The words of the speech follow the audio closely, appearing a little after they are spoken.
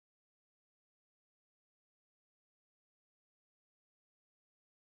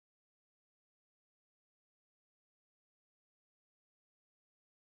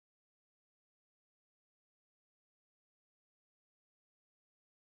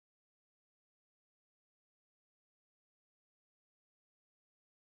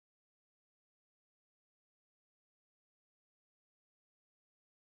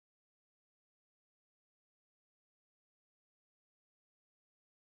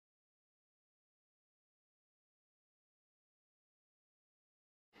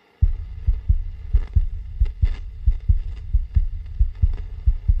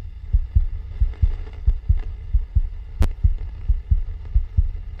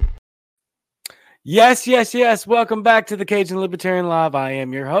Yes, yes, yes. Welcome back to the Cajun Libertarian Live. I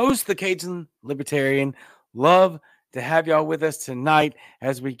am your host, the Cajun Libertarian. Love to have y'all with us tonight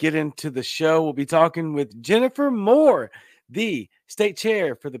as we get into the show. We'll be talking with Jennifer Moore, the state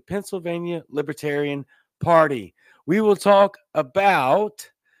chair for the Pennsylvania Libertarian Party. We will talk about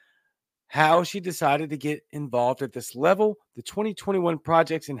how she decided to get involved at this level, the 2021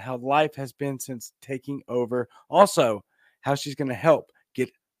 projects, and how life has been since taking over. Also, how she's going to help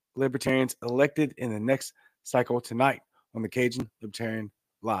get Libertarians elected in the next cycle tonight on the Cajun Libertarian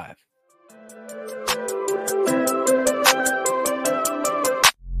Live.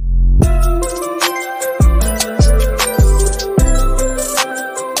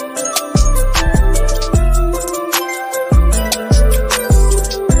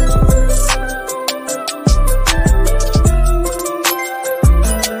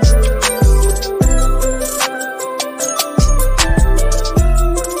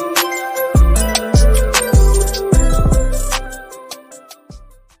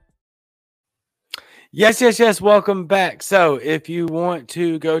 Yes, yes, yes. Welcome back. So if you want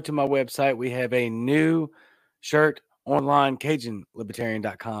to go to my website, we have a new shirt online,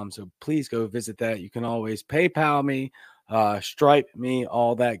 CajunLibertarian.com. So please go visit that. You can always PayPal me, Stripe me,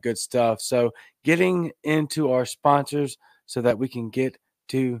 all that good stuff. So getting into our sponsors so that we can get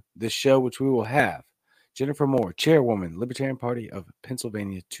to the show, which we will have Jennifer Moore, Chairwoman, Libertarian Party of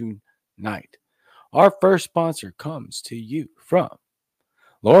Pennsylvania tonight. Our first sponsor comes to you from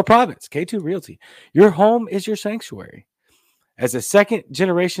Laura Province, K2 Realty. Your home is your sanctuary. As a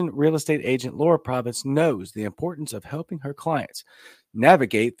second-generation real estate agent, Laura Province knows the importance of helping her clients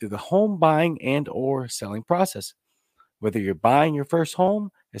navigate through the home buying and or selling process. Whether you're buying your first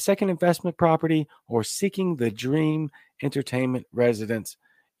home, a second investment property, or seeking the dream entertainment residence,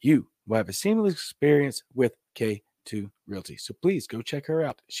 you will have a seamless experience with K2 Realty. So please go check her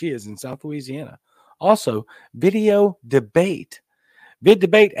out. She is in South Louisiana. Also, Video Debate.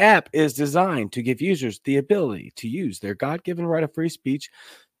 VidDebate app is designed to give users the ability to use their God-given right of free speech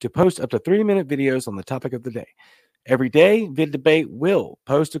to post up to 3-minute videos on the topic of the day. Every day, VidDebate will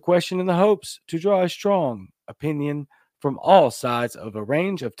post a question in the hopes to draw a strong opinion from all sides of a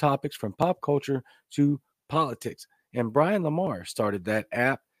range of topics from pop culture to politics. And Brian Lamar started that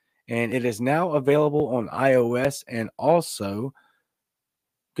app, and it is now available on iOS and also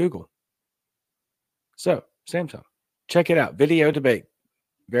Google. So, Samsung. Check it out. Video Debate.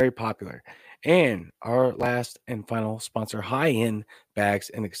 Very popular. And our last and final sponsor, high-end bags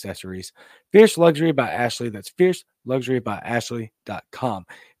and accessories. Fierce Luxury by Ashley. That's fierceluxurybyashley.com.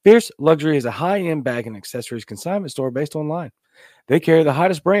 Fierce Luxury is a high-end bag and accessories consignment store based online. They carry the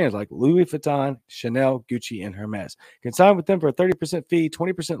hottest brands like Louis Vuitton, Chanel, Gucci, and Hermes. Consign with them for a 30% fee,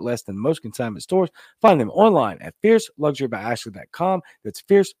 20% less than most consignment stores. Find them online at fierceluxurybyashley.com. That's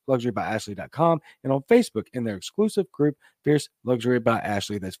fierceluxurybyashley.com. And on Facebook in their exclusive group, Fierce Luxury by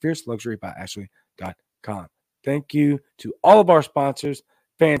Ashley. That's fierceluxurybyashley.com. Thank you to all of our sponsors.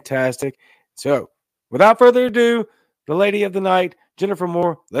 Fantastic. So, without further ado, the lady of the night, Jennifer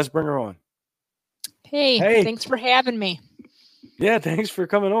Moore. Let's bring her on. Hey, thanks for having me. Yeah, thanks for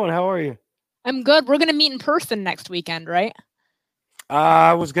coming on. How are you? I'm good. We're going to meet in person next weekend, right?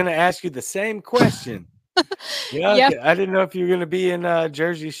 I was going to ask you the same question. Yep. I didn't know if you were going to be in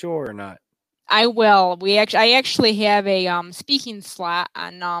Jersey Shore or not. I will. I actually have a speaking slot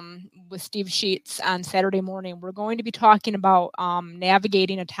on with Steve Sheets on Saturday morning. We're going to be talking about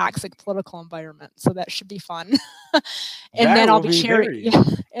navigating a toxic political environment, so that should be fun. And then I'll be chairing. Yeah,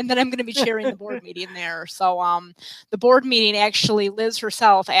 and then I'm going to be chairing the board meeting there. So the board meeting, actually, Liz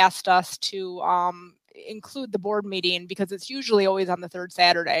herself asked us to include the board meeting because it's usually always on the third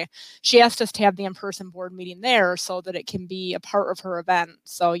Saturday. She asked us to have the in-person board meeting there so that it can be a part of her event.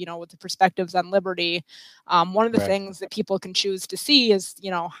 So, with the perspectives on liberty, one of the things that people can choose to see is,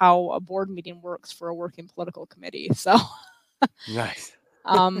 how a board meeting works for a working political committee. So nice.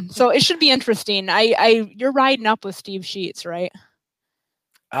 So it should be interesting. You're riding up with Steve Sheets, right?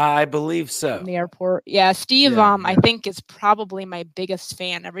 I believe so. From the airport. Yeah, Steve, I think is probably my biggest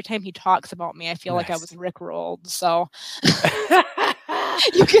fan. Every time he talks about me, I feel like I was rickrolled. So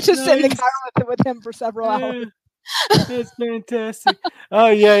you get to sit in the car with him for several hours. That's fantastic. Oh,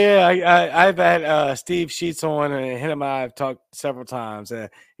 yeah. I've had Steve Sheets on, and him and I have talked several times.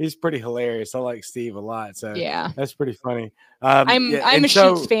 He's pretty hilarious. I like Steve a lot. So yeah, that's pretty funny. I'm a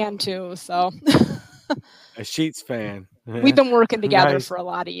Sheets fan too. So a Sheets fan. We've been working together for a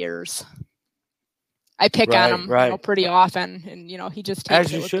lot of years. I pick on him pretty often, and he just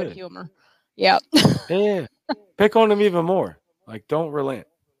takes it with good humor. Yep. Yeah. Pick on him even more. Like, don't relent.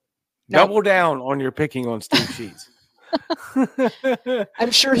 Nope. Double down on your picking on Steve Sheets.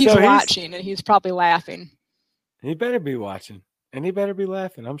 I'm sure he's So watching and he's probably laughing. he better be watching. And he better be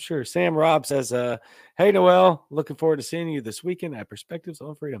laughing, I'm sure. Sam Robb says, hey, Noel, looking forward to seeing you this weekend at Perspectives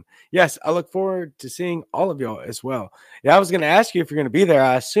on Freedom. Yes, I look forward to seeing all of y'all as well. Yeah, I was going to ask you if you're going to be there.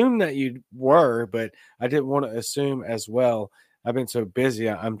 I assumed that you were, but I didn't want to assume as well. I've been so busy.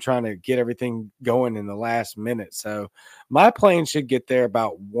 I'm trying to get everything going in the last minute. So my plane should get there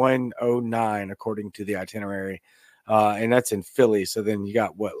about 1:09 according to the itinerary. And that's in Philly. So then you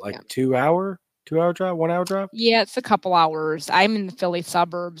got what, like 2 hour drive, 1 hour drive? Yeah, it's a couple hours. I'm in the Philly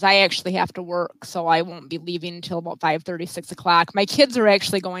suburbs. I actually have to work, so I won't be leaving until about 5:30, 6 o'clock. My kids are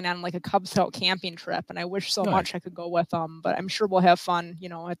actually going on like a Cub Scout camping trip, and I wish so much I could go with them, but I'm sure we'll have fun,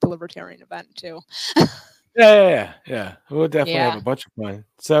 at the Libertarian event too. Yeah. We'll definitely have a bunch of fun.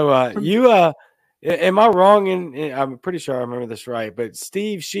 So am I wrong in I'm pretty sure I remember this right, but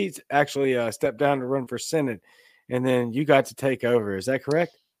Steve Sheets actually stepped down to run for Senate, and then you got to take over. Is that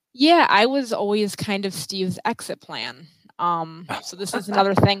correct? Yeah, I was always kind of Steve's exit plan. So this is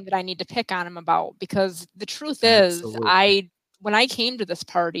another thing that I need to pick on him about, because the truth is, when I came to this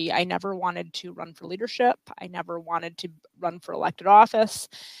party, I never wanted to run for leadership. I never wanted to run for elected office,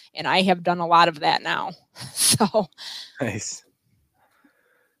 and I have done a lot of that now. So nice.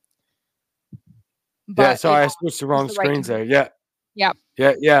 But, yeah, sorry, I switched the wrong screens there. Yeah.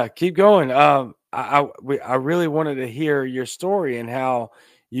 Yeah. Keep going. I really wanted to hear your story and how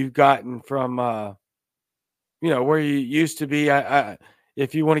you've gotten from where you used to be.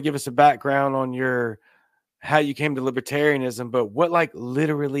 If you want to give us a background on how you came to libertarianism, but what like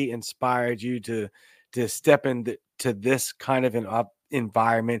literally inspired you to step into this kind of an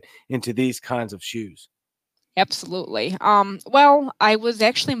environment, into these kinds of shoes? Absolutely. Well, I was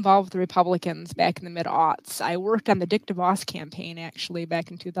actually involved with the Republicans back in the mid-aughts. I worked on the Dick DeVos campaign actually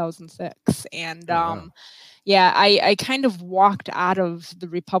back in 2006. And yeah, I kind of walked out of the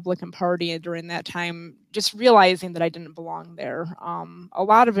Republican Party during that time, just realizing that I didn't belong there. A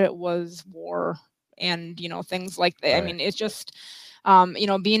lot of it was war and, things like that. Right. I mean, it's just,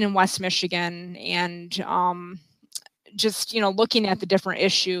 being in West Michigan and, just, looking at the different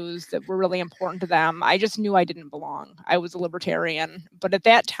issues that were really important to them, I just knew I didn't belong. I was a libertarian, but at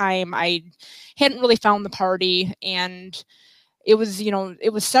that time I hadn't really found the party, and it was,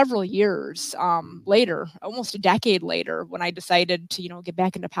 it was several years later, almost a decade later, when I decided to, get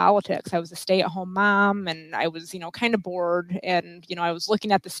back into politics. I was a stay-at-home mom, and I was, kind of bored, and, I was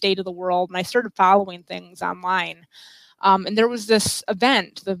looking at the state of the world, and I started following things online. And there was this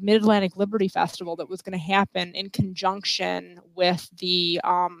event, the Mid-Atlantic Liberty Festival, that was going to happen in conjunction with the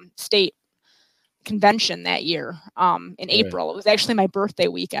state convention that year in April. It was actually my birthday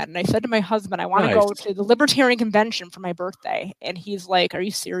weekend. And I said to my husband, I want to go to the Libertarian convention for my birthday. And he's like, are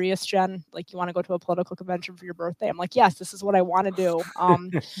you serious, Jen? Like, you want to go to a political convention for your birthday? I'm like, yes, this is what I want to do.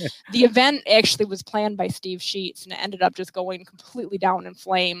 The event actually was planned by Steve Sheets, and it ended up just going completely down in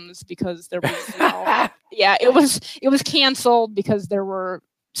flames because there was, yeah, it was canceled because there were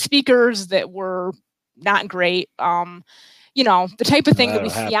speakers that were not great. The type of thing that we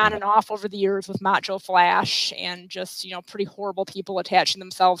see on and off over the years with Macho Flash and just, pretty horrible people attaching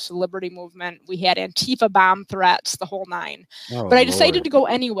themselves to the liberty movement. We had Antifa bomb threats, the whole nine. But I decided to go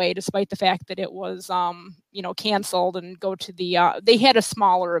anyway, despite the fact that it was, canceled, and go to they had a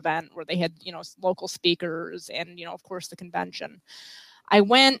smaller event where they had, local speakers and, of course, the convention. I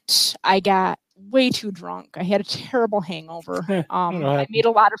went, I got way too drunk. I had a terrible hangover. I made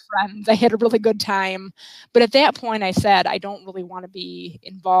a lot of friends. I had a really good time. But at that point, I said, I don't really want to be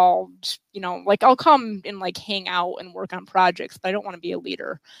involved. Like, I'll come and like hang out and work on projects, but I don't want to be a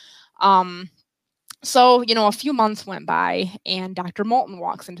leader. So, a few months went by, and Dr. Moulton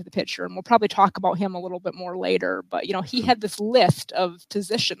walks into the picture, and we'll probably talk about him a little bit more later. But, he had this list of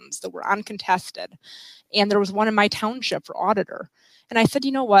positions that were uncontested, and there was one in my township for auditor. And I said,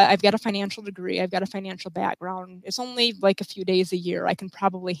 you know what? I've got a financial degree. I've got a financial background. It's only like a few days a year. I can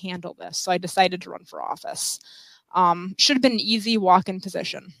probably handle this. So I decided to run for office. Should have been an easy walk-in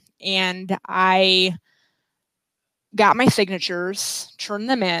position. And I got my signatures, turned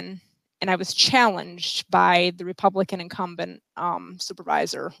them in, and I was challenged by the Republican incumbent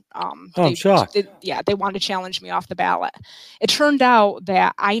supervisor. I'm shocked. They wanted to challenge me off the ballot. It turned out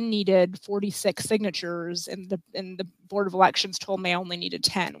that I needed 46 signatures, and the Board of Elections told me I only needed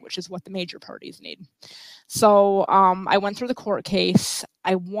 10, which is what the major parties need. So I went through the court case.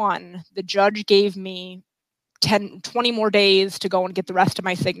 I won. The judge gave me 20 more days to go and get the rest of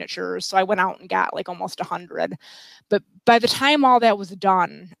my signatures. So I went out and got like almost 100. But by the time all that was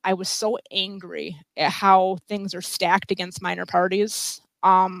done, I was so angry at how things are stacked against minor parties.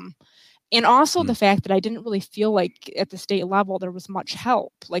 And also the fact that I didn't really feel like at the state level there was much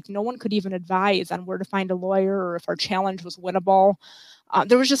help. Like no one could even advise on where to find a lawyer or if our challenge was winnable.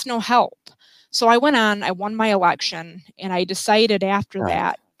 There was just no help. So I went on, I won my election, and I decided after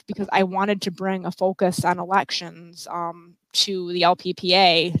that, because I wanted to bring a focus on elections to the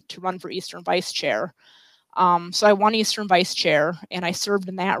LPPA to run for Eastern Vice Chair. So I won Eastern Vice Chair, and I served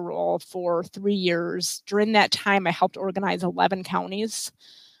in that role for 3 years. During that time, I helped organize 11 counties.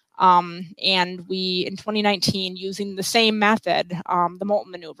 And we, in 2019, using the same method, the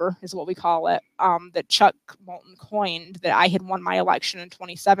Moulton maneuver is what we call it, that Chuck Moulton coined, that I had won my election in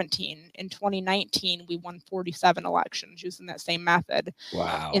 2017. In 2019, we won 47 elections using that same method.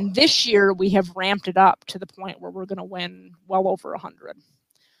 Wow. And this year, we have ramped it up to the point where we're going to win well over 100.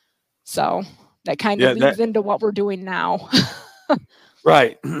 So that kind of leads into what we're doing now.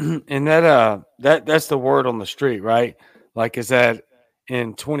 Right. And that's the word on the street, right? Like, is that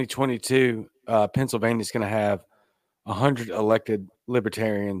in 2022, Pennsylvania is going to have 100 elected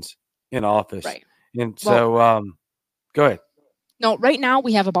libertarians in office. Right. And so, go ahead. No, right now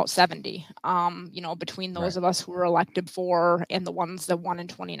we have about 70, between those of us who were elected for and the ones that won in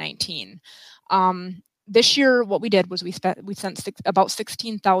 2019. This year, what we did was we sent about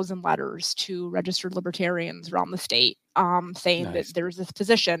 16,000 letters to registered libertarians around the state, saying that there's this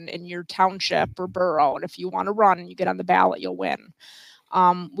position in your township or borough, and if you want to run and you get on the ballot, you'll win.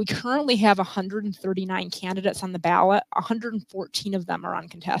 We currently have 139 candidates on the ballot. 114 of them are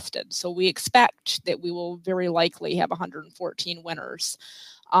uncontested. So we expect that we will very likely have 114 winners.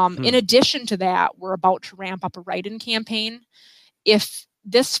 In addition to that, we're about to ramp up a write-in campaign. If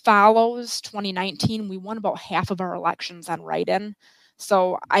this follows 2019, we won about half of our elections on write-in.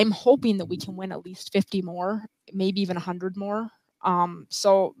 So I'm hoping that we can win at least 50 more, maybe even 100 more.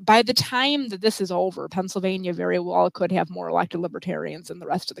 So by the time that this is over, Pennsylvania very well could have more elected libertarians than the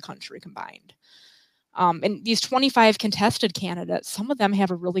rest of the country combined. And these 25 contested candidates, some of them have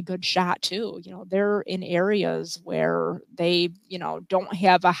a really good shot too. They're in areas where they, don't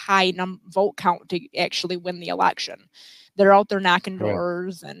have a high vote count to actually win the election. They're out there knocking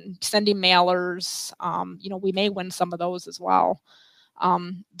doors and sending mailers. We may win some of those as well.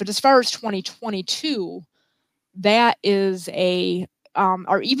 But as far as 2022, that is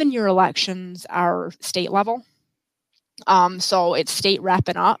or even your elections are state level. So it's state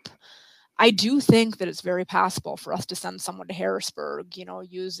wrapping up. I do think that it's very possible for us to send someone to Harrisburg,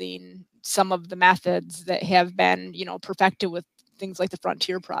 using some of the methods that have been, perfected with things like the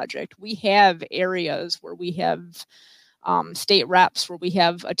Frontier Project. We have areas where we have state reps where we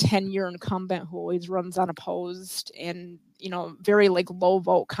have a 10-year incumbent who always runs unopposed and, very low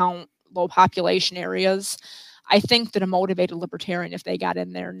vote count, low population areas. I think that a motivated libertarian, if they got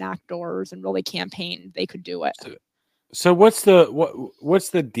in there, knocked doors, and really campaigned, they could do it. So what's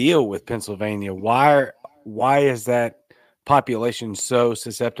the deal with Pennsylvania? Why is that population so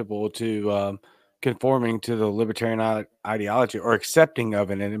susceptible to conforming to the libertarian ideology or accepting of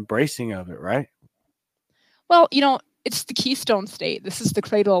it and embracing of it, right? Well, it's the Keystone State. This is the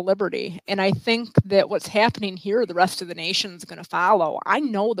cradle of liberty. And I think that what's happening here, the rest of the nation is going to follow. I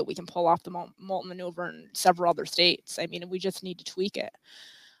know that we can pull off the Moulton maneuver in several other states. I mean, we just need to tweak it.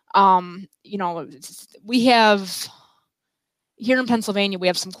 We have, here in Pennsylvania, we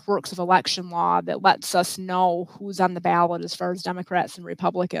have some quirks of election law that lets us know who's on the ballot as far as Democrats and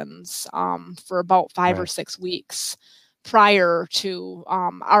Republicans for about 5 or 6 weeks prior to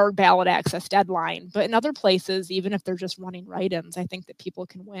our ballot access deadline. But in other places, even if they're just running write-ins, I think that people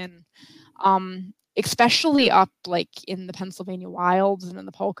can win. Especially up in the Pennsylvania wilds and in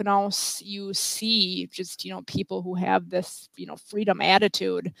the Poconos, you see just, people who have this, freedom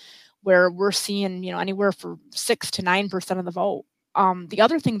attitude where we're seeing, anywhere from 6 to 9% of the vote. The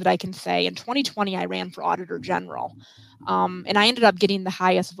other thing that I can say, in 2020, I ran for Auditor General, and I ended up getting the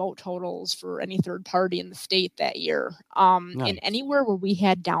highest vote totals for any third party in the state that year. And anywhere where we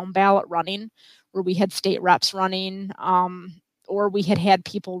had down ballot running, where we had state reps running, or we had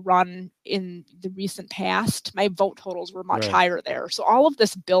people run in the recent past, my vote totals were much higher there. So all of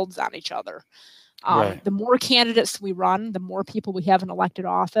this builds on each other. The more candidates we run, the more people we have in elected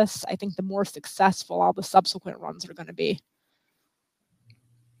office, I think the more successful all the subsequent runs are going to be.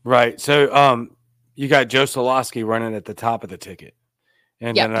 Right. So you got Joe Solosky running at the top of the ticket.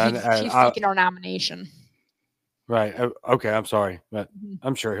 And he's seeking our nomination. Right. Okay. I'm sorry, but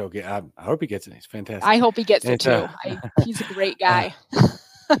I'm sure he'll get. I hope he gets it. He's fantastic. I hope he gets it too. He's a great guy.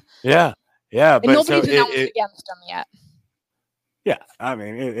 Yeah. And nobody's announced against him yet. Yeah. I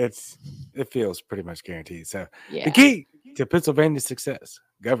mean, it feels pretty much guaranteed. So the key to Pennsylvania's success,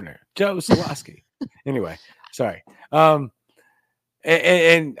 Governor Joe Solosky. Anyway, sorry.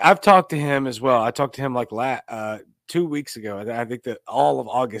 And I've talked to him as well. I talked to him like 2 weeks ago. I think that all of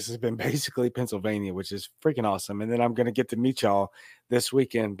August has been basically Pennsylvania, which is freaking awesome. And then I'm going to get to meet y'all this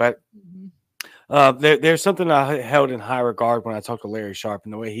weekend. But there's something I held in high regard when I talked to Larry Sharp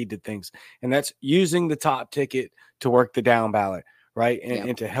and the way he did things, and that's using the top ticket to work the down ballot, right?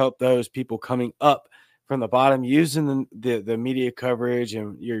 And to help those people coming up from the bottom, using the media coverage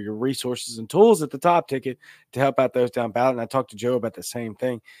and your resources and tools at the top ticket to help out those down ballot. And I talked to Joe about the same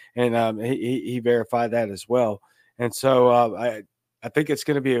thing, and he verified that as well. And so I think it's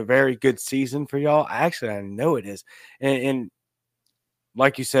going to be a very good season for y'all. Actually, I know it is. And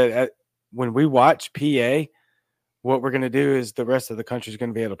like you said, when we watch PA, what we're going to do is the rest of the country is going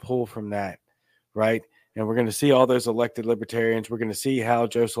to be able to pull from that, right? And we're going to see all those elected libertarians. We're going to see how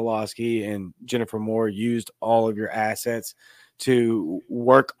Joe Solosky and Jennifer Moore used all of your assets to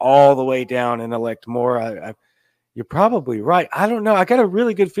work all the way down and elect more. You're probably right. I don't know. I got a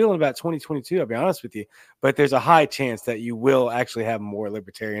really good feeling about 2022, I'll be honest with you. But there's a high chance that you will actually have more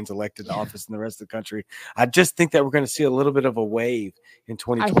libertarians elected to office in the rest of the country. I just think that we're going to see a little bit of a wave in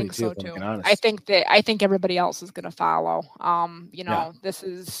 2022. I think so too. I think everybody else is going to follow.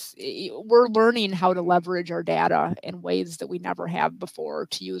 We're learning how to leverage our data in ways that we never have before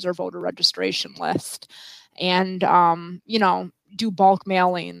to use our voter registration list. And, do bulk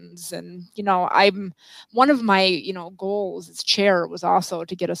mailings. And, I'm one of my, goals as chair was also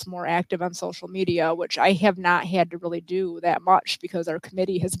to get us more active on social media, which I have not had to really do that much because our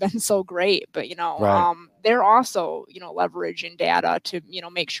committee has been so great. But, right. They're also, leveraging data to,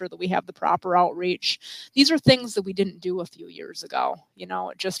 make sure that we have the proper outreach. These are things that we didn't do a few years ago.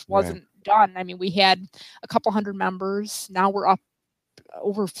 It just wasn't done. I mean, we had a couple hundred members. Now we're up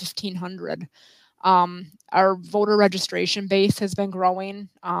over 1,500. Our voter registration base has been growing.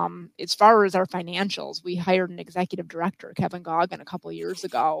 As far as our financials, we hired an executive director, Kevin Goggin, a couple of years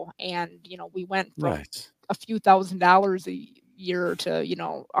ago. And, we went from a few $1,000s a year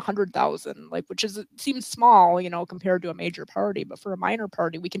to, 100,000, which seems small, compared to a major party. But for a minor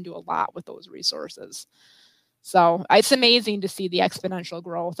party, we can do a lot with those resources. So it's amazing to see the exponential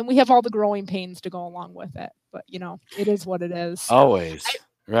growth. And we have all the growing pains to go along with it. But, it is what it is. Always.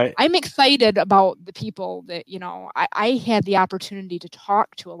 Right. I'm excited about the people that, I had the opportunity to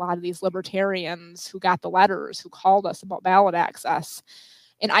talk to a lot of these libertarians who got the letters, who called us about ballot access.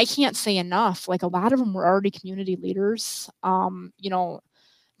 And I can't say enough, a lot of them were already community leaders. They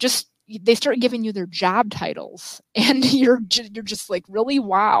start giving you their job titles and you're just like, really?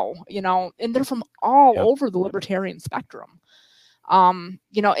 Wow. And they're from all over the libertarian spectrum.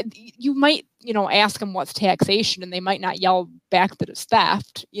 You might, ask them what's taxation and they might not yell back that it's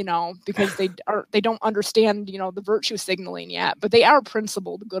theft, because they don't understand, the virtue signaling yet, but they are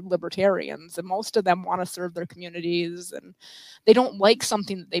principled good libertarians and most of them want to serve their communities and they don't like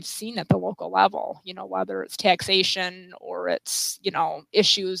something that they've seen at the local level, whether it's taxation or it's,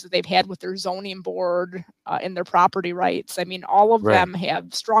 issues that they've had with their zoning board and their property rights. I mean, all of them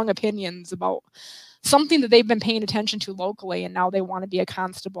have strong opinions about something that they've been paying attention to locally, and now they want to be a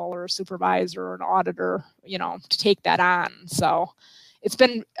constable or a supervisor or an auditor, to take that on. So it's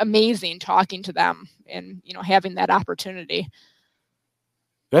been amazing talking to them and, having that opportunity.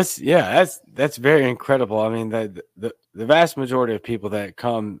 That's very incredible. I mean, the vast majority of people that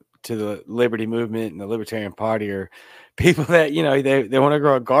come to the Liberty Movement and the Libertarian Party are people that, they want to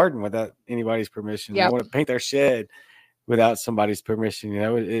grow a garden without anybody's permission. They want to paint their shed without somebody's permission.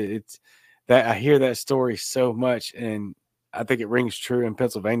 It's that I hear that story so much, and I think it rings true in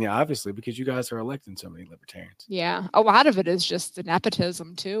Pennsylvania, obviously, because you guys are electing so many libertarians. Yeah, a lot of it is just the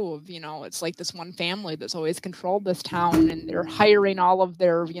nepotism too. Of it's like this one family that's always controlled this town, and they're hiring all of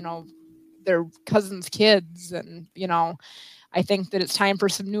their their cousins' kids, and I think that it's time for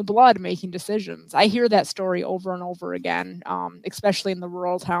some new blood making decisions. I hear that story over and over again, especially in the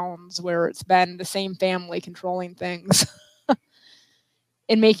rural towns where it's been the same family controlling things.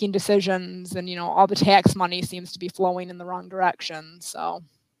 In making decisions, and all the tax money seems to be flowing in the wrong direction. So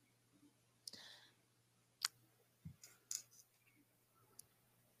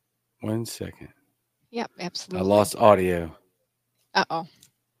 1 second. Yep, absolutely. I lost audio. Uh-oh.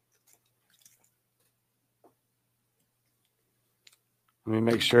 Let me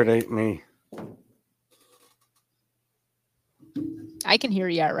make sure it ain't me. I can hear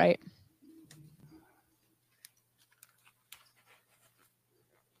you all right.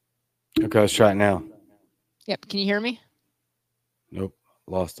 Okay, let's try it now. Yep. Can you hear me? Nope.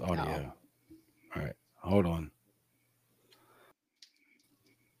 Lost audio. No. All right. Hold on.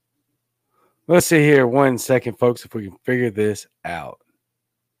 Let's see here 1 second, folks, if we can figure this out.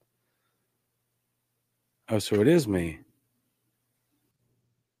 Oh, so it is me.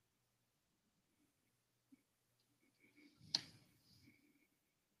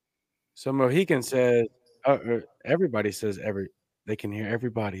 So Mohican says, everybody says they can hear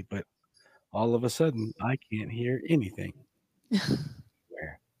everybody, but all of a sudden I can't hear anything.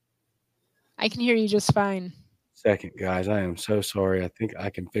 Where? I can hear you just fine. Second, guys, I am so sorry. I think I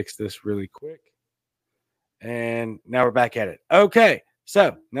can fix this really quick. And now we're back at it. Okay,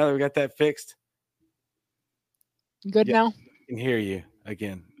 so now that we got that fixed, Good now? I can hear you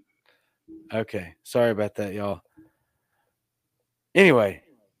again. Okay, sorry about that, y'all. Anyway,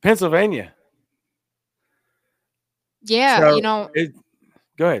 Pennsylvania. Yeah, So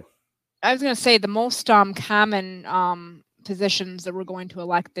go ahead. I was going to say the most common positions that we're going to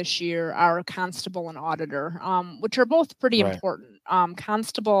elect this year are constable and auditor, which are both pretty important.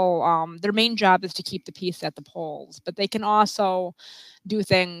 Constable, their main job is to keep the peace at the polls, but they can also do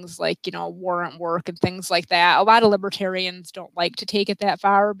things like, warrant work and things like that. A lot of libertarians don't like to take it that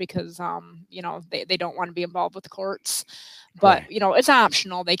far because, they don't want to be involved with the courts. But, it's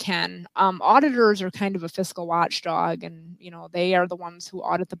optional. They can. Auditors are kind of a fiscal watchdog, and, they are the ones who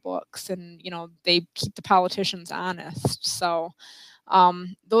audit the books, and, they keep the politicians honest. So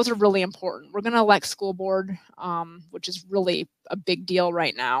those are really important. We're going to elect school board, which is really a big deal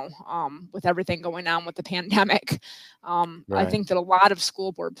right now with everything going on with the pandemic. I think that a lot of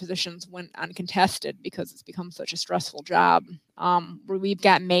school board positions went uncontested because it's become such a stressful job. We've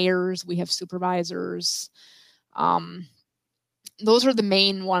got mayors, we have supervisors. Those are the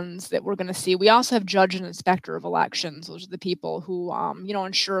main ones that we're going to see. We also have judge and inspector of elections. Those are the people who,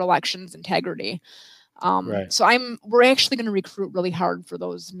 ensure elections integrity. So we're actually going to recruit really hard for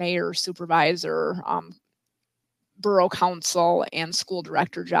those mayor, supervisor, borough council, and school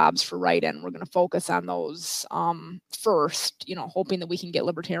director jobs for write-in. We're going to focus on those first, hoping that we can get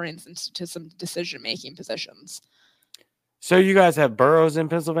libertarians into some decision-making positions. So you guys have boroughs in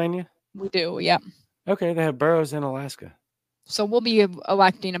Pennsylvania? We do, yeah. Okay, they have boroughs in Alaska. So we'll be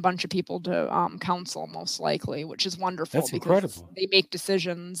electing a bunch of people to council, most likely, which is wonderful. That's because incredible. They make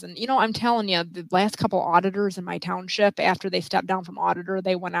decisions. And, I'm telling you, the last couple auditors in my township, after they stepped down from auditor,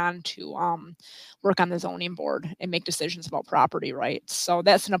 they went on to work on the zoning board and make decisions about property rights. So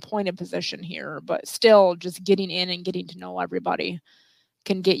that's an appointed position here. But still, just getting in and getting to know everybody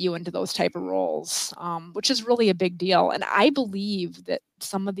can get you into those type of roles, which is really a big deal. And I believe that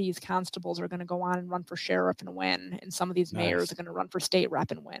some of these constables are going to go on and run for sheriff and win, and some of these mayors are going to run for state rep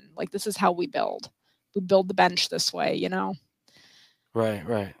and win. Like, this is how we build. We build the bench this way,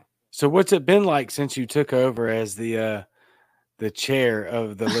 Right. So what's it been like since you took over as the chair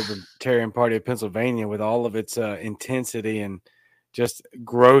of the Libertarian Party of Pennsylvania, with all of its intensity and just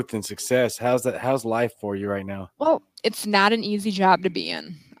growth and success? How's life for you right now? Well, it's not an easy job to be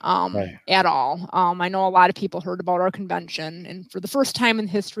in at all. I know a lot of people heard about our convention, and for the first time in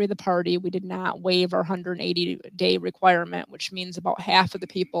the history of the party, we did not waive our 180-day requirement, which means about half of the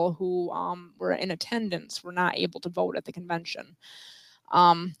people who were in attendance were not able to vote at the convention.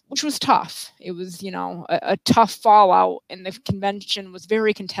 Which was tough. It was, a tough fallout, and the convention was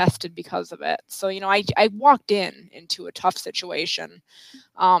very contested because of it. So, I walked into a tough situation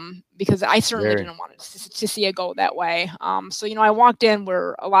because I certainly didn't want to see it go that way. So, I walked in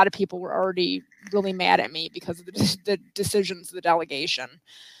where a lot of people were already really mad at me because of the decisions of the delegation.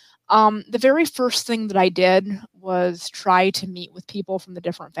 The very first thing that I did was try to meet with people from the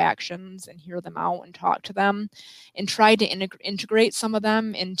different factions and hear them out and talk to them, and try to integrate some of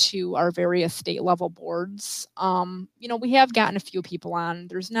them into our various state level boards. We have gotten a few people on.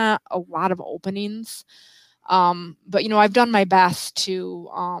 There's not a lot of openings, but I've done my best to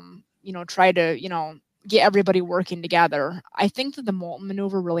try to get everybody working together. I think that the Moulton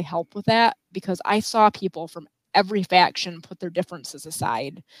maneuver really helped with that, because I saw people from every faction put their differences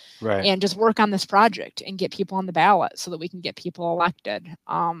aside and just work on this project and get people on the ballot so that we can get people elected.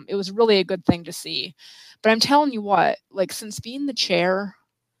 It was really a good thing to see. But I'm telling you what, like, since being the chair,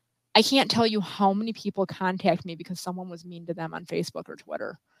 I can't tell you how many people contact me because someone was mean to them on Facebook or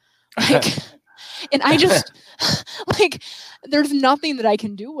Twitter. And I just, there's nothing that I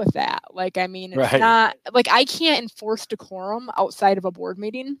can do with that. It's not, I can't enforce decorum outside of a board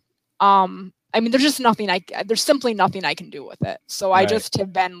meeting. There's just nothing there's simply nothing I can do with it. So I just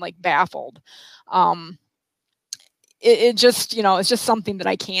have been baffled. It just, it's just something that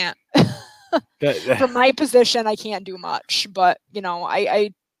I can't, from my position, I can't do much, but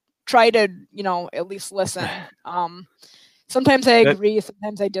I try to, at least listen. Sometimes I agree,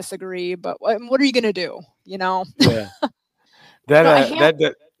 sometimes I disagree, but what are you going to do? Yeah.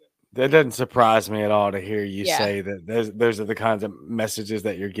 That doesn't surprise me at all to hear you say that those are the kinds of messages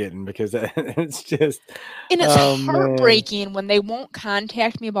that you're getting, because it's just... And it's heartbreaking when they won't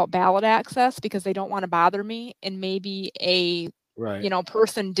contact me about ballot access because they don't want to bother me, and maybe a Right. you know,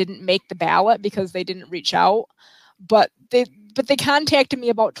 person didn't make the ballot because they didn't reach out, but they contacted me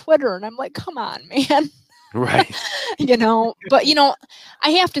about Twitter, and I'm like, come on, man. Right. You know, but you know,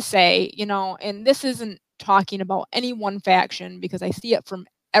 I have to say, you know, and this isn't talking about any one faction because I see it from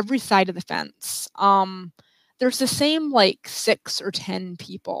every side of the fence. There's the same like 6 or 10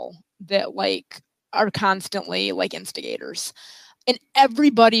 people that like are constantly like instigators. And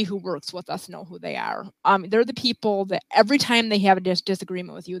everybody who works with us know who they are. They're the people that every time they have a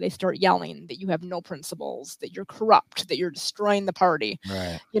disagreement with you, they start yelling that you have no principles, that you're corrupt, that you're destroying the party.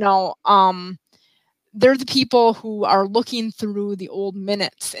 Right. You know, they're the people who are looking through the old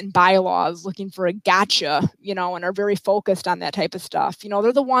minutes and bylaws, looking for a gotcha, you know, and are very focused on that type of stuff. You know,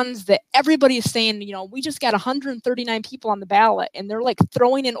 they're the ones that everybody's saying, you know, we just got 139 people on the ballot, and they're like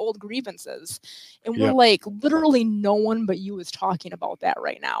throwing in old grievances. And we're like, literally no one but you is talking about that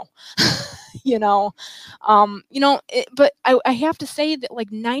right now. You know, but I have to say that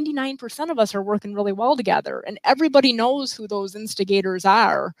like 99% of us are working really well together, and everybody knows who those instigators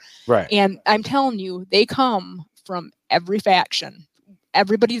are. Right. And I'm telling you, they come from every faction.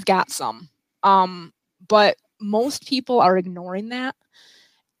 Everybody's got some. But most people are ignoring that.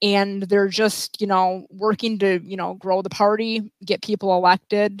 And they're just, you know, working to, you know, grow the party, get people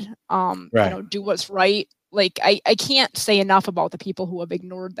elected, you know, do what's right. Like, I can't say enough about the people who have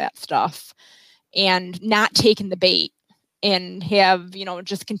ignored that stuff and not taken the bait and have, you know,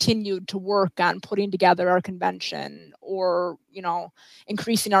 just continued to work on putting together our convention, or, you know,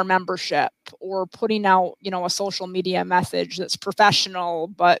 increasing our membership, or putting out, you know, a social media message that's professional,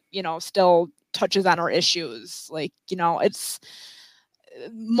 but, you know, still touches on our issues. Like, you know, it's,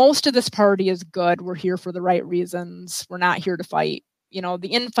 most of this party is good. We're here for the right reasons. We're not here to fight. You know, the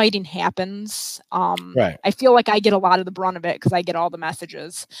infighting happens. I feel like I get a lot of the brunt of it because I get all the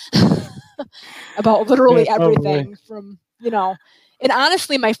messages about literally everything from, you know, and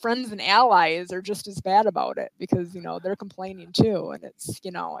honestly, my friends and allies are just as bad about it because, you know, they're complaining too. And it's,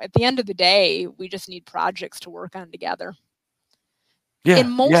 you know, at the end of the day, we just need projects to work on together.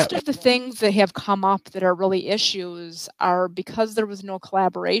 And most of the things that have come up that are really issues are because there was no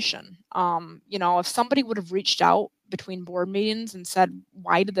collaboration. You know, if somebody would have reached out between board meetings and said,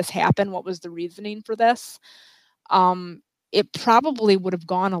 why did this happen? What was the reasoning for this? It probably would have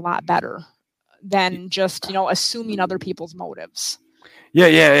gone a lot better than just, you know, assuming other people's motives.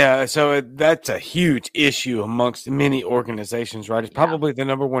 Yeah. So that's a huge issue amongst many organizations, right? It's probably the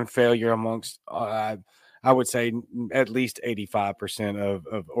number one failure amongst, I would say, at least 85%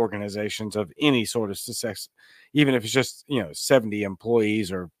 of organizations of any sort of success, even if it's just, you know, 70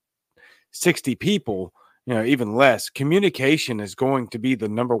 employees or 60 people, you know, even less. Communication is going to be the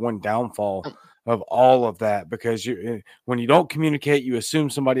number one downfall of all of that, because when you don't communicate, you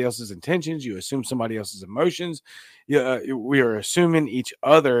assume somebody else's intentions, you assume somebody else's emotions. We are assuming each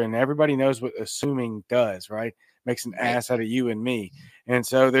other, and everybody knows what assuming does, right? Makes an ass out of you and me. And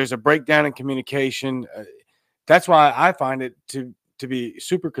so there's a breakdown in communication. That's why I find it to be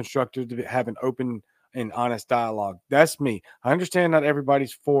super constructive to have an open and honest dialogue. That's me. I understand not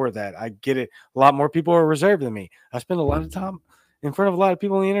everybody's for that. I get it. A lot more people are reserved than me. I spend a lot of time in front of a lot of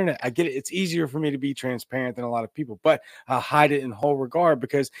people on the internet. I get it. It's easier for me to be transparent than a lot of people, but I hide it in whole regard,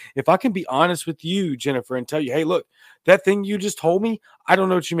 because if I can be honest with you, Jennifer, and tell you, hey, look, that thing you just told me, I don't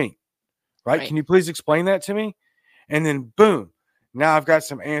know what you mean. Right? Can you please explain that to me? And then boom, now I've got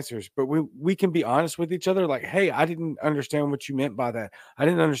some answers. But we can be honest with each other. Like, hey, I didn't understand what you meant by that. I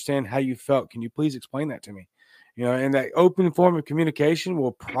didn't understand how you felt. Can you please explain that to me? You know, and that open form of communication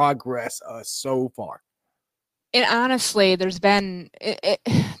will progress us so far. And honestly, there's been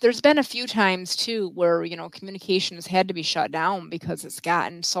a few times too where, you know, communication has had to be shut down because it's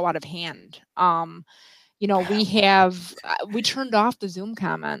gotten so out of hand. You know, we turned off the Zoom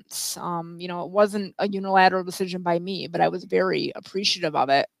comments. You know, it wasn't a unilateral decision by me, but I was very appreciative of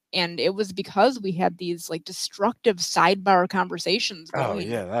it. And it was because we had these like destructive sidebar conversations going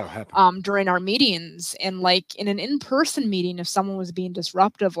that'll happen. during our meetings. And like in an in-person meeting, if someone was being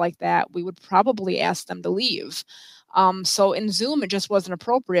disruptive like that, we would probably ask them to leave. So in Zoom, it just wasn't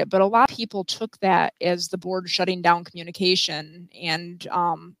appropriate. But a lot of people took that as the board shutting down communication and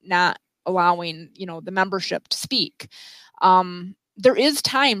not allowing, you know, the membership to speak. There is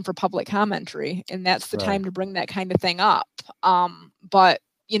time for public commentary, and that's the time to bring that kind of thing up. But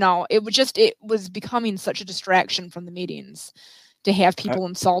you know, it was becoming such a distraction from the meetings to have people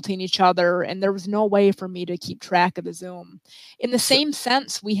insulting each other, and there was no way for me to keep track of the Zoom. In the same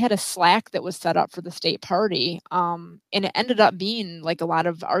sense, we had a Slack that was set up for the state party, and it ended up being like a lot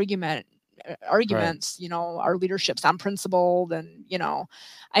of argument arguments, our leadership's unprincipled, and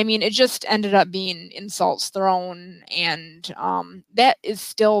I mean, it just ended up being insults thrown, and that is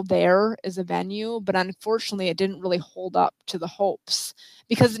still there as a venue, but unfortunately it didn't really hold up to the hopes,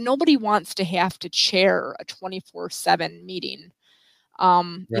 because nobody wants to have to chair a 24/7 meeting.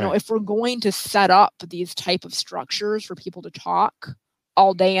 If we're going to set up these type of structures for people to talk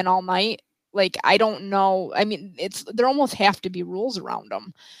all day and all night, like, I don't know. I mean, there almost have to be rules around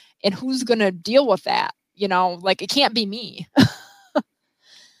them, and who's going to deal with that? Like, it can't be me.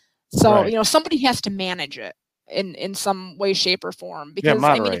 So, somebody has to manage it in some way, shape, or form, because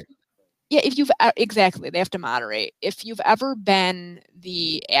moderate. if you've exactly, they have to moderate. If you've ever been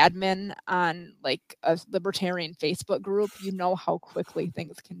the admin on like a libertarian Facebook group, you know how quickly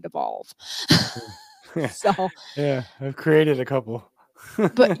things can devolve. So yeah, I've created a couple.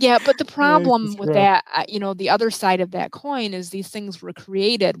 but the problem with that, the other side of that coin is these things were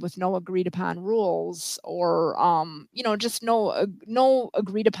created with no agreed upon rules, or just no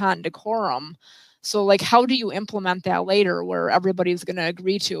agreed upon decorum. So, like, how do you implement that later where everybody's going to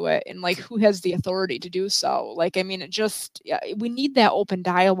agree to it? And, like, who has the authority to do so? Like, I mean, we need that open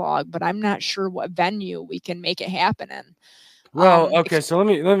dialogue, but I'm not sure what venue we can make it happen in. Well, okay, so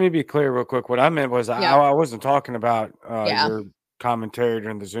let me be clear real quick. What I meant was I wasn't talking about your commentary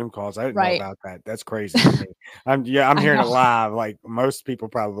during the Zoom calls. I didn't know about that. That's crazy to me. I'm hearing it live, like most people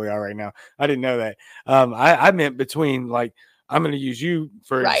probably are right now. I didn't know that. I meant between, like, I'm going to use you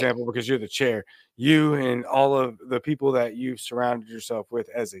for example because you're the chair. You and all of the people that you've surrounded yourself with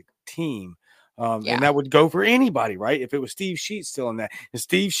as a team. And that would go for anybody, right? If it was Steve Sheets still in that, and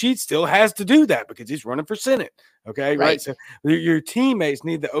Steve Sheets still has to do that because he's running for Senate. Okay, right? So your teammates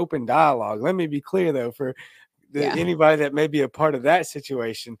need the open dialogue. Let me be clear, though, for anybody that may be a part of that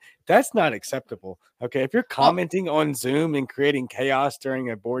situation, that's not acceptable. Okay, if you're commenting on Zoom and creating chaos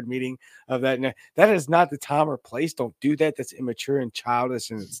during a board meeting of that is not the time or place. Don't do that. That's immature and childish,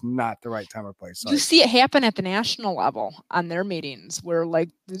 and it's not the right time or place. Sorry. You see it happen at the national level on their meetings where, like,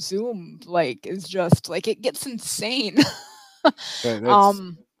 the Zoom, like, is just like, it gets insane.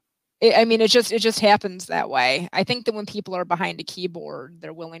 It just happens that way. I think that when people are behind a keyboard,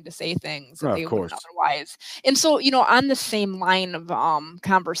 they're willing to say things that they wouldn't otherwise. And so, on the same line of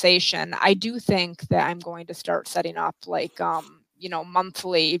conversation, I do think that I'm going to start setting up, like,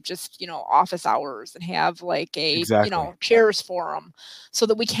 monthly, just, office hours, and have like a, chairs forum, so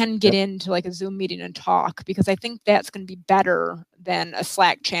that we can get into like a Zoom meeting and talk, because I think that's going to be better than a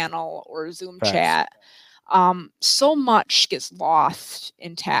Slack channel or a Zoom chat. So much gets lost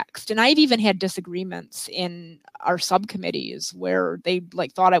in text. And I've even had disagreements in our subcommittees where they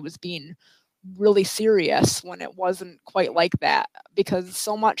like thought I was being really serious when it wasn't quite like that, because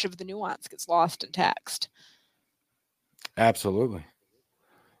so much of the nuance gets lost in text. Absolutely.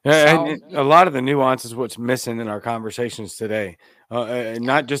 And a lot of the nuance is what's missing in our conversations today,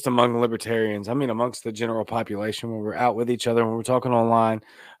 not just among libertarians. I mean, amongst the general population, when we're out with each other, when we're talking online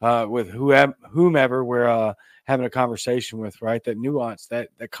with whomever we're having a conversation with, right? That nuance, that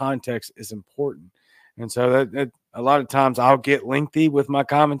context is important. And so that a lot of times I'll get lengthy with my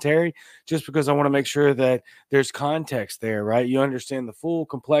commentary just because I want to make sure that there's context there, right? You understand the full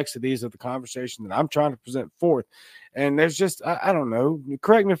complexities of the conversation that I'm trying to present forth. And there's just, I don't know,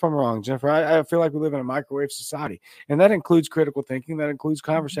 correct me if I'm wrong, Jennifer. I feel like we live in a microwave society, and that includes critical thinking. That includes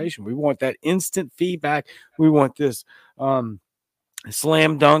conversation. We want that instant feedback. We want this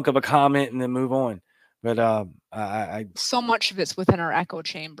slam dunk of a comment and then move on. But so much of it's within our echo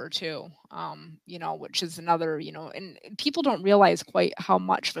chamber too, which is another, and people don't realize quite how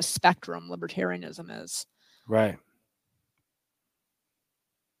much of a spectrum libertarianism is. Right.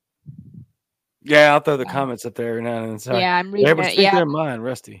 Yeah, I'll throw the comments up there now and then. Yeah, I'm reading it. Yeah, their mind,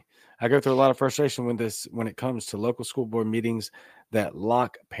 Rusty. I go through a lot of frustration when it comes to local school board meetings that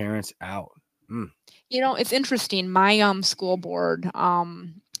lock parents out. It's interesting. My school board,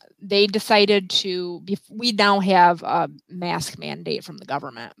 they decided to. We now have a mask mandate from the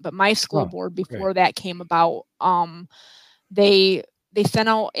government, but my school board, before that came about, they sent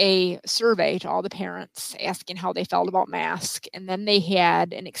out a survey to all the parents asking how they felt about masks. And then they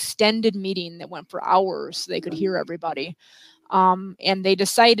had an extended meeting that went for hours so they could hear everybody. And they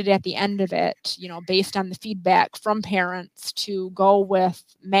decided at the end of it, based on the feedback from parents, to go with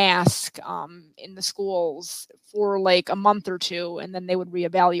mask in the schools for like a month or two, and then they would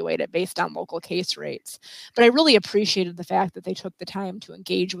reevaluate it based on local case rates. But I really appreciated the fact that they took the time to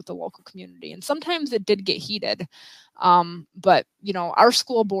engage with the local community. And sometimes it did get heated. But our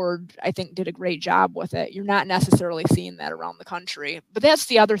school board, I think, did a great job with it. You're not necessarily seeing that around the country. But that's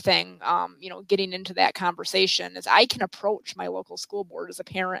the other thing, getting into that conversation, is I can approach my local school board as a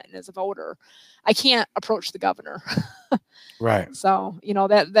parent and as a voter. I can't approach the governor. Right. So,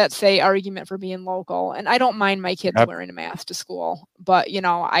 that's a argument for being local. And I don't mind my kids wearing a mask to school, but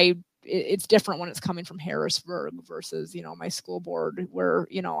it's different when it's coming from Harrisburg versus, my school board where,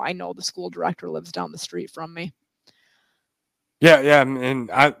 I know the school director lives down the street from me. Yeah. And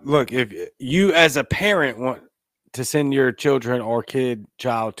if you as a parent want to send your children or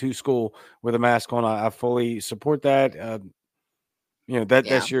child to school with a mask on, I fully support that.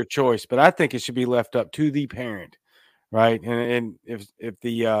 That's your choice, but I think it should be left up to the parent. Right. And if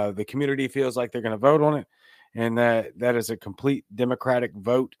the community feels like they're going to vote on it, and that is a complete democratic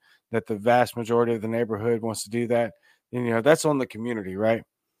vote, that the vast majority of the neighborhood wants to do that, then, that's on the community. Right.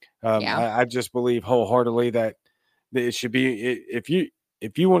 I just believe wholeheartedly that it should be, if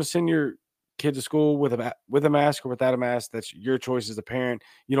you want to send your kid to school with a mask or without a mask, that's your choice as a parent.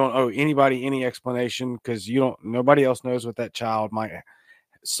 You don't owe anybody any explanation, because nobody else knows what that child might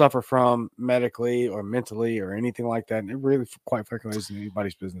suffer from medically or mentally or anything like that. And it really, quite frankly, isn't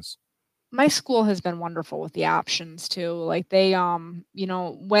anybody's business. My school has been wonderful with the options too. Like they,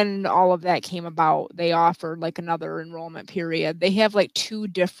 when all of that came about, they offered like another enrollment period. They have like 2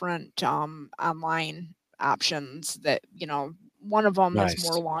 different online options that, one of them is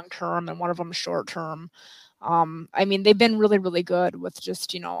more long-term and one of them short-term. They've been really, really good with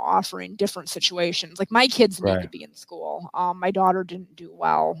just, offering different situations. Like my kids need to be in school. My daughter didn't do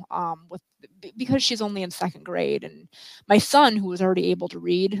well because she's only in 2nd grade. And my son, who was already able to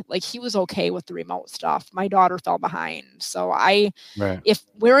read, like he was okay with the remote stuff. My daughter fell behind. So if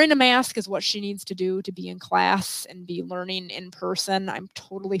wearing a mask is what she needs to do to be in class and be learning in person, I'm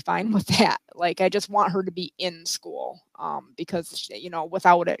totally fine with that. Like I just want her to be in school because,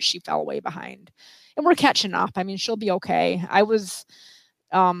 without it, she fell way behind. And we're catching up. I mean, she'll be okay. I was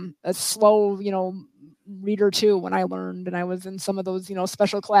a slow, reader too when I learned, and I was in some of those,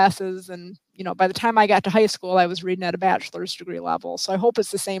 special classes. And, by the time I got to high school, I was reading at a bachelor's degree level. So I hope it's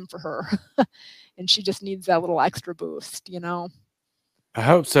the same for her. And she just needs that little extra boost, I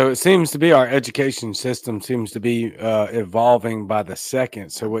hope so. It seems to be our education system seems to be evolving by the second.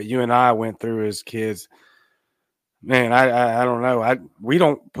 So what you and I went through as kids, man, I don't know. We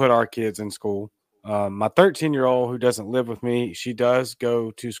don't put our kids in school. My 13-year-old, who doesn't live with me, she does go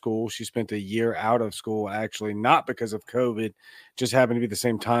to school. She spent a year out of school, actually, not because of COVID, just happened to be the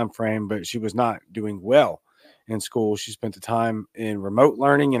same time frame, but she was not doing well in school. She spent the time in remote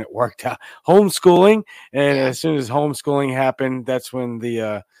learning, and it worked out. Homeschooling, and as soon as homeschooling happened, that's when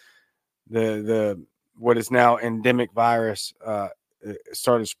the what is now endemic virus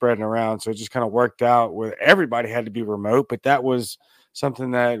started spreading around. So it just kind of worked out where everybody had to be remote, but that was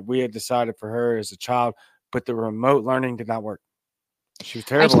something that we had decided for her as a child, but the remote learning did not work. She was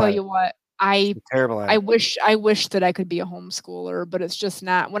terrible. I tell you what, I wish that I could be a homeschooler, but it's just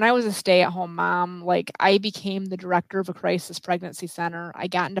not. When I was a stay-at-home mom, like I became the director of a crisis pregnancy center. I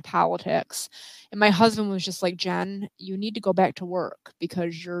got into politics, and my husband was just like, "Jen, you need to go back to work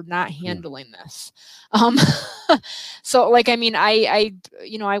because you're not handling this." So like, I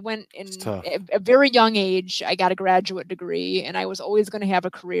went in a very young age. I got a graduate degree, and I was always going to have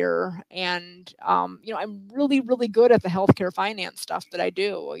a career. And I'm really, really good at the healthcare finance stuff that I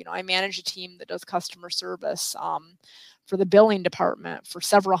do. I manage a team that does customer service for the billing department for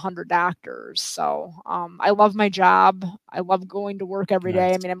several hundred doctors. So I love my job. I love going to work every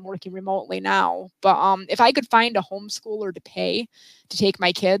day. I mean, I'm working remotely now, but if I could find a homeschooler to pay to take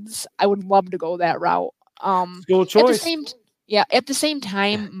my kids, I would love to go that route. School choice. At the same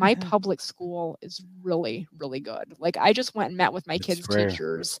time, my public school is really, really good. Like I just went and met with my kids'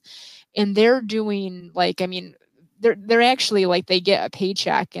 teachers, and they're doing they're actually like, they get a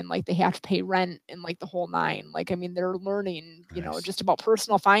paycheck and like they have to pay rent and like the whole 9. Like, they're learning, just about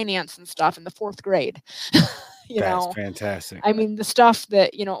personal finance and stuff in the 4th grade. That's fantastic. The stuff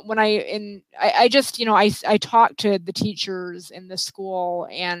that, when I talk to the teachers in the school,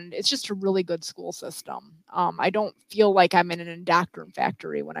 and it's just a really good school system. I don't feel like I'm in an indoctrination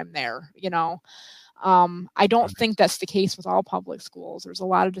factory when I'm there, I don't think that's the case with all public schools. There's a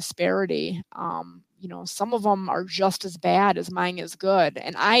lot of disparity. Some of them are just as bad as mine is good.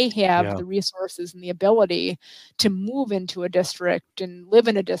 And I have the resources and the ability to move into a district and live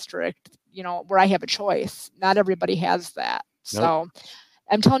in a district, where I have a choice. Not everybody has that. Nope. So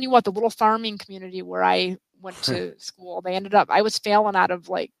I'm telling you what, the little farming community where I went to school, I was failing out of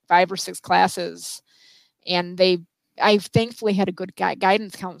like 5 or 6 classes, and I thankfully had a good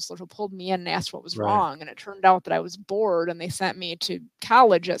guidance counselor who pulled me in and asked what was wrong. And it turned out that I was bored, and they sent me to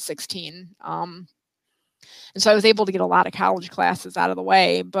college at 16. And so I was able to get a lot of college classes out of the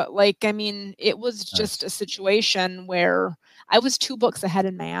way. But like, I mean, it was just a situation where I was 2 books ahead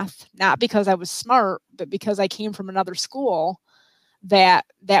in math, not because I was smart, but because I came from another school that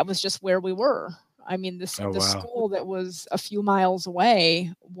was just where we were. I mean, the school that was a few miles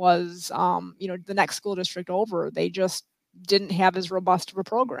away was, the next school district over. They just didn't have as robust of a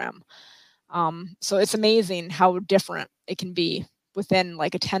program. So it's amazing how different it can be within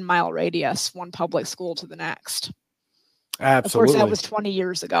like a 10-mile radius, one public school to the next. Absolutely. Of course, that was 20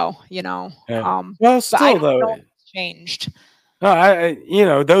 years ago, Yeah. Well, still, though, it's changed.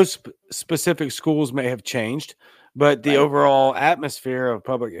 No, those specific schools may have changed, but the overall atmosphere of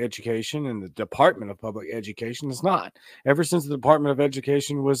public education and the Department of Public Education is not. Ever since the Department of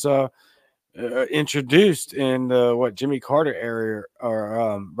Education was introduced in the Jimmy Carter era,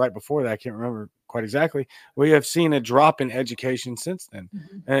 or right before that, I can't remember quite exactly, we have seen a drop in education since then.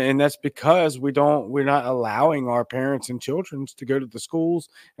 And that's because we're not allowing our parents and children to go to the schools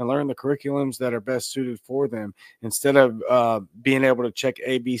and learn the curriculums that are best suited for them, instead of being able to check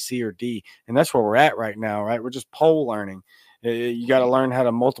A, B, C, or D. And that's where we're at right now, right? We're just poll learning. You got to learn how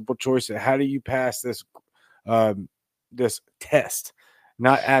to multiple choice it. How do you pass this test?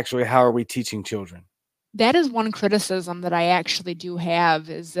 Not actually how are we teaching children. That is one criticism that I actually do have,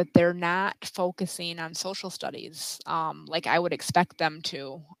 is that they're not focusing on social studies like I would expect them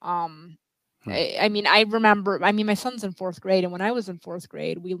to. I mean, my son's in 4th grade, and when I was in 4th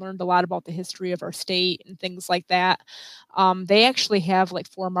grade, we learned a lot about the history of our state and things like that. They actually have like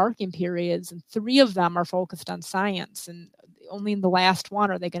 4 marking periods, and 3 of them are focused on science, and only in the last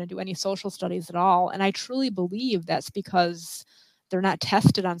one are they going to do any social studies at all. And I truly believe that's because they're not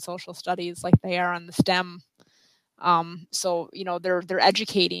tested on social studies like they are on the STEM. So, they're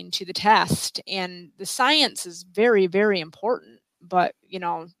educating to the test, and the science is very, very important, but,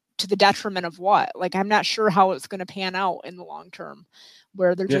 to the detriment of what? Like, I'm not sure how it's going to pan out in the long term,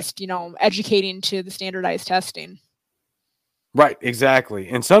 where they're just, educating to the standardized testing. Right, exactly.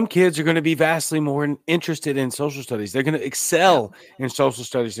 And some kids are going to be vastly more interested in social studies. They're going to excel in social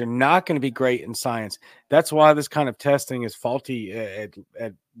studies. They're not going to be great in science. That's why this kind of testing is faulty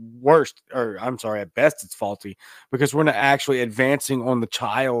at worst, or I'm sorry, at best it's faulty, because we're not actually advancing on the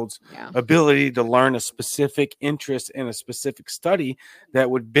child's ability to learn a specific interest in a specific study that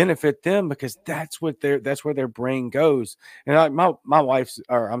would benefit them, because that's where their brain goes. And my wife's,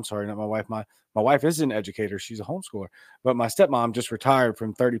 or I'm sorry, not my wife, my wife is an educator. She's a homeschooler, but my stepmom just retired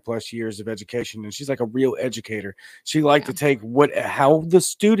from 30 plus years of education, and she's like a real educator. She liked to take how the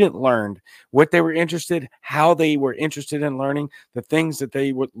student learned, what they were interested, how they were interested in learning, the things that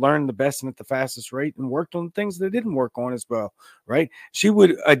they would learn the best and at the fastest rate, and worked on things that didn't work on as well, right? She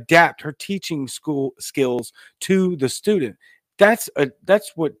would adapt her teaching school skills to the student. That's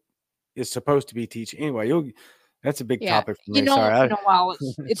what is supposed to be teaching. Anyway, that's a big topic for me. Sorry. Well,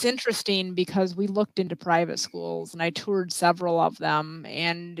 it's interesting because we looked into private schools, and I toured several of them,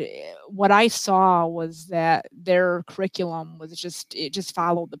 and what I saw was that their curriculum was just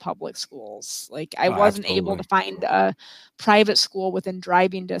followed the public schools. Like, I wasn't able to find a private school within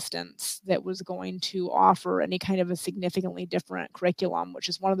driving distance that was going to offer any kind of a significantly different curriculum, which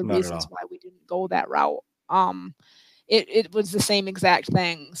is one of the reasons why we didn't go that route. It was the same exact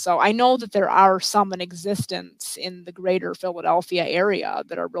thing. So I know that there are some in existence in the greater Philadelphia area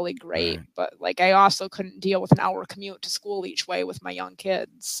that are really great, but like, I also couldn't deal with an hour commute to school each way with my young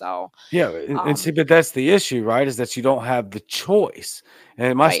kids. So and see, but that's the issue, right? Is that you don't have the choice.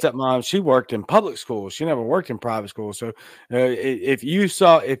 And my stepmom, she worked in public schools. She never worked in private schools. So if you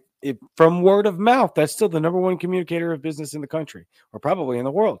saw, if from word of mouth, that's still the number one communicator of business in the country, or probably in the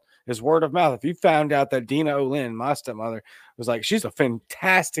world, is word of mouth. If you found out that Dina Olin, my stepmother, was like, she's a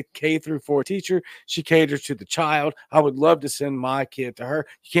fantastic K-4 teacher, she caters to the child, I would love to send my kid to her.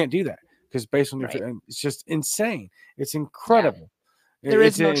 You can't do that, because based on it's just insane. It's incredible. There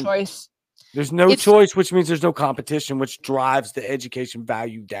is no choice. There's no choice, which means there's no competition, which drives the education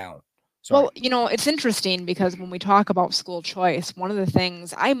value down. Sorry. Well, it's interesting because when we talk about school choice, one of the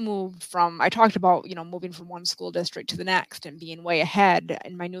things I talked about, moving from one school district to the next and being way ahead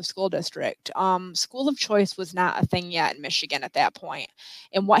in my new school district. School of choice was not a thing yet in Michigan at that point.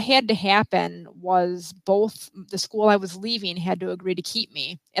 And what had to happen was both the school I was leaving had to agree to keep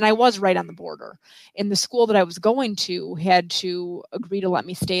me, and I was right on the border. And the school that I was going to had to agree to let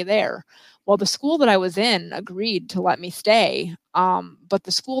me stay there. Well, the school that I was in agreed to let me stay, but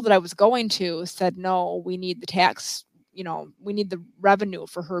the school that I was going to said, no, we need the tax, we need the revenue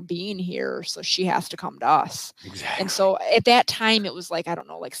for her being here, so she has to come to us. Exactly. And so at that time, it was like, I don't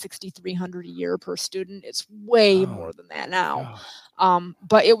know, like $6,300 a year per student. It's way more than that now.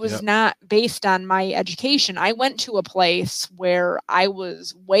 But it was Yep. not based on my education. I went to a place where I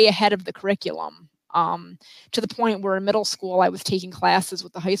was way ahead of the curriculum, to the point where in middle school I was taking classes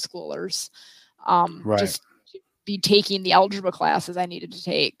with the high schoolers, Right. just to be taking the algebra classes I needed to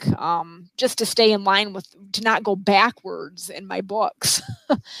take, just to stay in line with, to not go backwards in my books.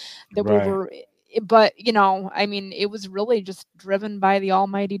 That we Right. were, but I mean, it was really just driven by the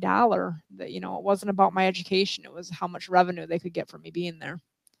almighty dollar. That it wasn't about my education, it was how much revenue they could get from me being there.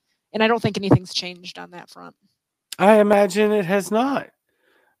 And I don't think anything's changed on that front. I imagine it has not,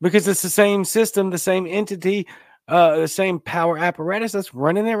 because it's the same system, the same entity, the same power apparatus that's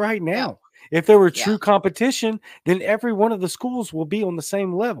running it right Yeah. now. If there were Yeah. true competition, then every one of the schools will be on the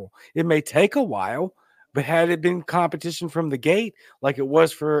same level. It may take a while, but had it been competition from the gate, like it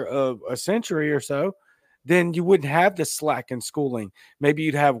was for a century or so, then you wouldn't have the slack in schooling. Maybe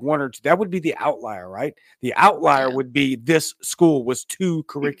you'd have one or two. That would be the outlier, right? The outlier Yeah. would be this school was 2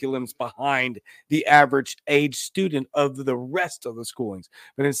 curriculums behind the average age student of the rest of the schoolings.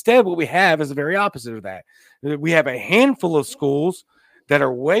 But instead, what we have is the very opposite of that. We have a handful of schools that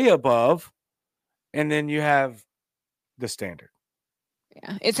are way above, and then you have the standard.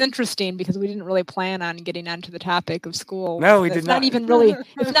 Yeah, it's interesting because we didn't really plan on getting onto the topic of schools. No, we did It's not not. even really,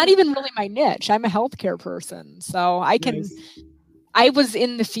 it's not even really my niche. I'm a healthcare person, so I can. Nice. I was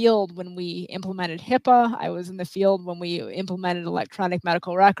in the field when we implemented HIPAA. I was in the field when we implemented electronic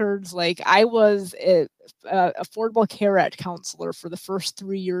medical records. Like, I was a Affordable Care Act counselor for the first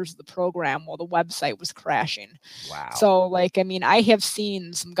 3 years of the program while the website was crashing. Wow. So, like, I mean, I have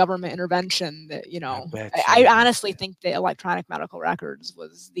seen some government intervention that, bet I you have. honestly think that electronic medical records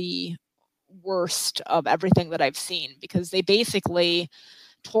was the worst of everything that I've seen, because they basically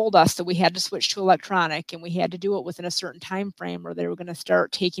told us that we had to switch to electronic, and we had to do it within a certain time frame, or they were going to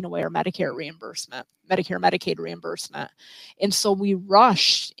start taking away our Medicare Medicaid reimbursement. And so we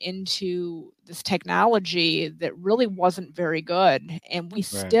rushed into this technology that really wasn't very good, and we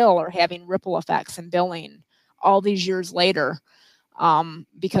still are having ripple effects in billing all these years later,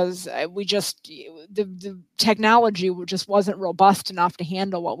 because the technology just wasn't robust enough to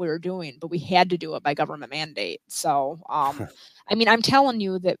handle what we were doing, but we had to do it by government mandate. So I mean, I'm telling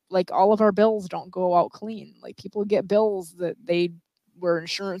you that, like, all of our bills don't go out clean. Like, people get bills that where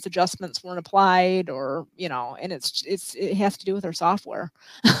insurance adjustments weren't applied, or and it has to do with our software.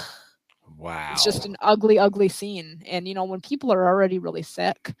 Wow. It's just an ugly scene. And when people are already really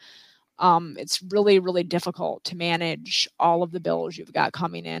sick, it's really, really difficult to manage all of the bills you've got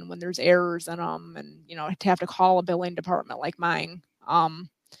coming in when there's errors in them, and to have to call a billing department like mine.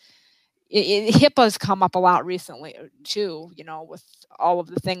 HIPAA's come up a lot recently too, with all of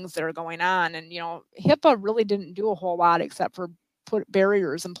the things that are going on. And, HIPAA really didn't do a whole lot except for put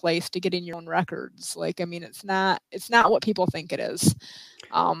barriers in place to getting your own records. Like, I mean, it's not what people think it is.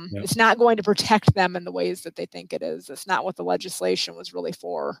 It's not going to protect them in the ways that they think it is. It's not what the legislation was really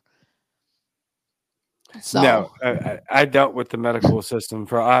for. So. No, I dealt with the medical system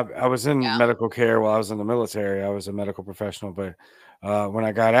I was in medical care while I was in the military. I was a medical professional, but when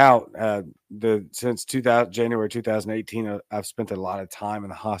I got out, since January 2018, I've spent a lot of time in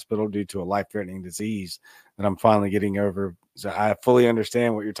the hospital due to a life-threatening disease that I'm finally getting over. So I fully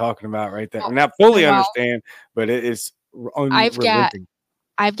understand what you're talking about right there. Not fully understand, but it is unrelenting.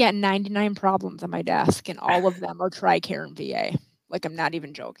 I've got 99 problems on my desk, and all of them are TRICARE and VA. Like, I'm not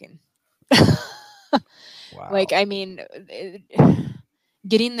even joking. Wow. Like, I mean,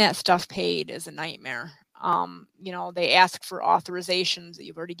 getting that stuff paid is a nightmare. They ask for authorizations that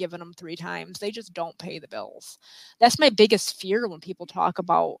you've already given them 3 times. They just don't pay the bills. That's my biggest fear when people talk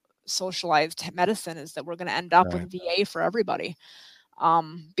about socialized medicine, is that we're going to end up with VA for everybody,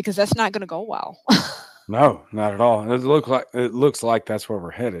 because that's not going to go well. No, not at all. It looks like that's where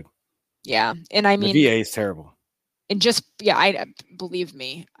we're headed. Yeah, and I mean, the VA is terrible. And I believe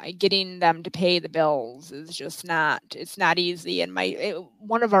me, getting them to pay the bills is just it's not easy. And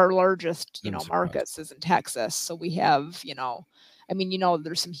one of our largest, markets is in Texas. So we have,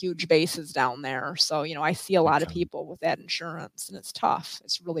 there's some huge bases down there. So, I see a lot of people with that insurance, and it's tough.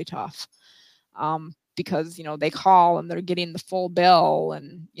 It's really tough. Because, they call and they're getting the full bill,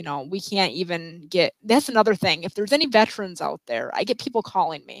 and, we can't even that's another thing. If there's any veterans out there, I get people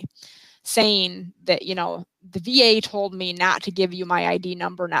calling me saying that, the VA told me not to give you my ID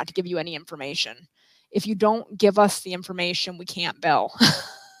number, not to give you any information. If you don't give us the information, we can't bill.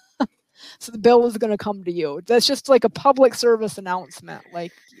 So the bill is going to come to you. That's just like a public service announcement.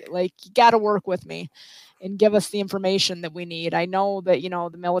 Like you got to work with me and give us the information that we need. I know that,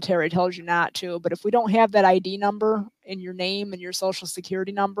 the military tells you not to, but if we don't have that ID number in your name and your social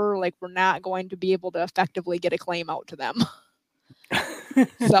security number, like, we're not going to be able to effectively get a claim out to them.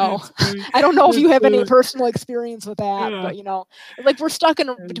 So I don't know if you have any personal experience with that, but like we're stuck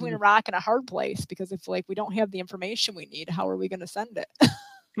in between a rock and a hard place, because if like we don't have the information we need, how are we going to send it?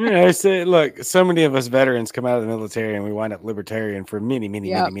 Yeah, I say, look, so many of us veterans come out of the military and we wind up libertarian for many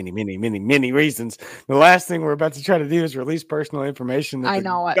reasons. The last thing we're about to try to do is release personal information that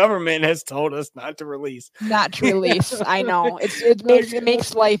the government has told us not to release. I know it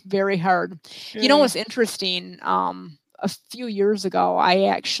makes life very hard. Yeah. What's interesting? A few years ago, I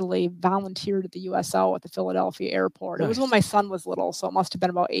actually volunteered at the USO at the Philadelphia airport. Nice. It was when my son was little, so it must have been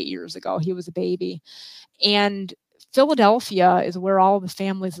about 8 years ago. He was a baby, and Philadelphia is where all the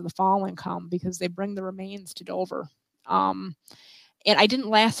families of the fallen come, because they bring the remains to Dover. And I didn't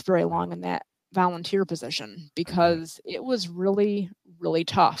last very long in that volunteer position, because it was really, really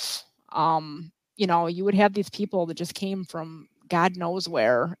tough. You would have these people that just came from God knows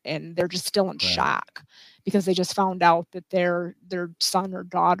where, and they're just still in shock, because they just found out that their son or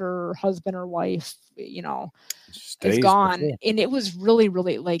daughter or husband or wife, is gone. Before. And it was really,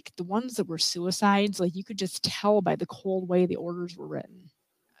 really, like, the ones that were suicides, like, you could just tell by the cold way the orders were written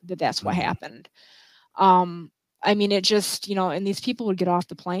that that's what happened. I mean, it just, and these people would get off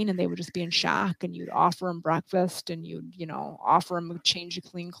the plane and they would just be in shock, and you'd offer them breakfast, and you'd, offer them a change of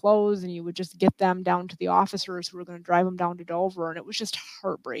clean clothes, and you would just get them down to the officers who were going to drive them down to Dover. And it was just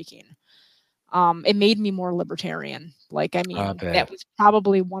heartbreaking. It made me more libertarian. Like, I mean, that was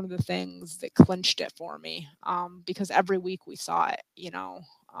probably one of the things that clinched it for me, because every week we saw it,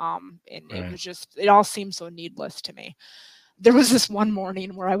 and it was just, it all seemed so needless to me. There was this one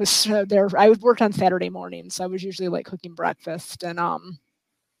morning where I was there. I worked on Saturday mornings, so I was usually like cooking breakfast. And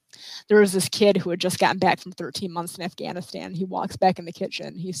there was this kid who had just gotten back from 13 months in Afghanistan. He walks back in the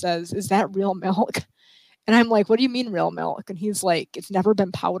kitchen. He says, "Is that real milk?" And I'm like, "What do you mean real milk?" And he's like, "It's never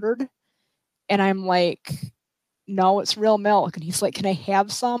been powdered." And I'm like, "No, it's real milk." And he's like, "Can I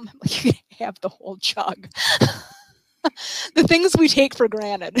have some?" I'm like, "You can have the whole jug." The things we take for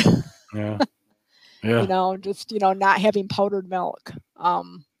granted. Yeah. Just, not having powdered milk.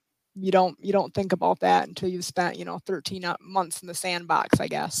 You don't think about that until you've spent, 13 months in the sandbox, I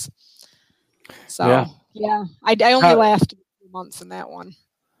guess. So, yeah, I only lasted 2 months in that one.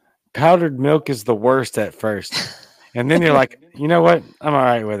 Powdered milk is the worst at first. And then you're like, you know what? I'm all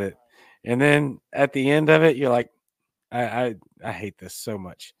right with it. And then at the end of it, you're like, I hate this so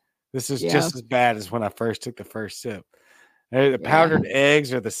much. This is just as bad as when I first took the first sip. The powdered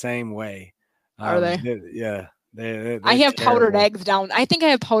eggs are the same way. Are they? Yeah. I have powdered eggs down. I think I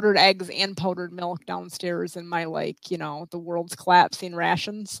have powdered eggs and powdered milk downstairs in my, the world's collapsing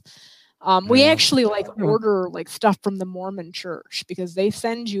rations. We actually order stuff from the Mormon church, because they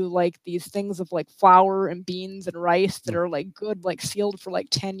send you these things of flour and beans and rice that are good, sealed for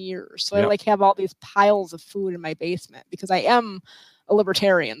 10 years. So I have all these piles of food in my basement, because I am a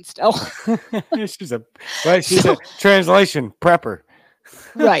libertarian still. she's a translation prepper.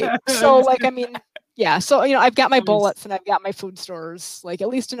 Right. So so I've got my bullets and I've got my food stores, at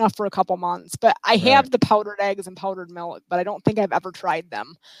least enough for a couple months. But I have the powdered eggs and powdered milk, but I don't think I've ever tried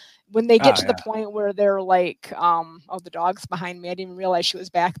them. When they get to the point where they're the dog's behind me. I didn't even realize she was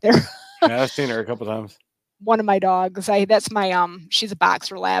back there. Yeah, I've seen her a couple times. One of my dogs, that's my she's a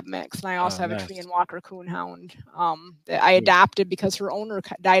boxer lab mix, and I also have a Korean Walker Coonhound that I adopted because her owner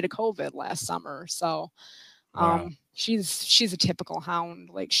died of COVID last summer. So she's a typical hound.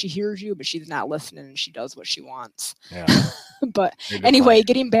 She hears you, but she's not listening, and she does what she wants. Yeah. But anyway,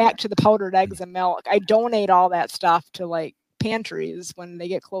 getting back to the powdered eggs and milk, I donate all that stuff to pantries when they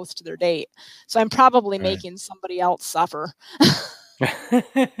get close to their date. So I'm probably making somebody else suffer. All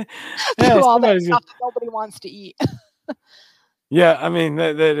that stuff that nobody wants to eat. Yeah, I mean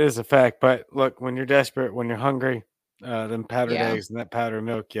that is a fact. But look, when you're desperate, when you're hungry, them powdered eggs and that powdered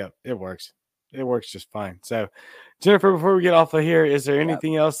milk, it works. It works just fine. So, Jennifer, before we get off of here, is there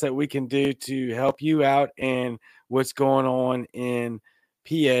anything else that we can do to help you out and what's going on in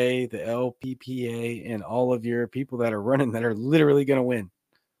PA, the LPPA, and all of your people that are running that are literally going to win?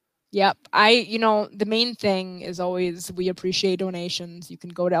 Yep. The main thing is always, we appreciate donations. You can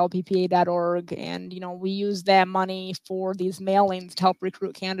go to lppa.org, and, we use that money for these mailings to help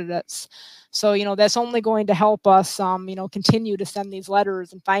recruit candidates. So, that's only going to help us, continue to send these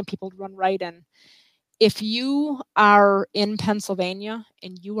letters and find people to run write-in. If you are in Pennsylvania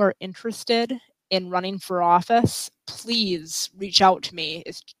and you are interested in running for office, please reach out to me.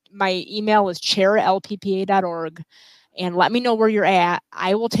 My email is chair@lppa.org. And let me know where you're at.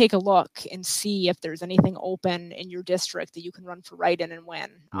 I will take a look and see if there's anything open in your district that you can run for write-in and win,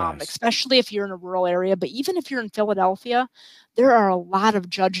 especially if you're in a rural area. But even if you're in Philadelphia, there are a lot of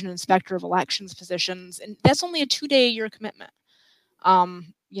judge and inspector of elections positions, and that's only a 2-day-a-year commitment.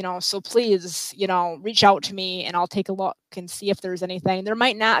 So please, reach out to me and I'll take a look and see if there's anything. There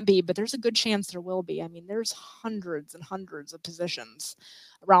might not be, but there's a good chance there will be. I mean, there's hundreds and hundreds of positions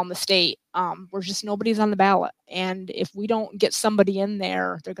around the state where just nobody's on the ballot. And if we don't get somebody in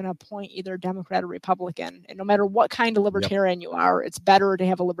there, they're going to appoint either Democrat or Republican. And no matter what kind of libertarian you are, it's better to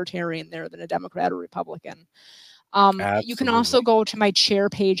have a libertarian there than a Democrat or Republican. You can also go to my chair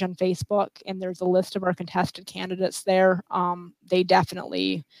page on Facebook, and there's a list of our contested candidates there. They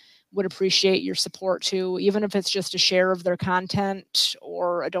definitely would appreciate your support too, even if it's just a share of their content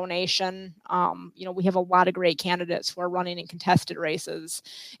or a donation. We have a lot of great candidates who are running in contested races,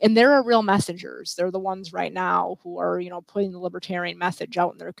 and they're our real messengers. They're the ones right now who are, putting the libertarian message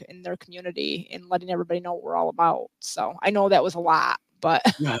out in their community and letting everybody know what we're all about. So I know that was a lot, but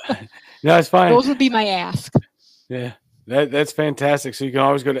no, it's fine. Those would be my ask. Yeah, that's fantastic. So you can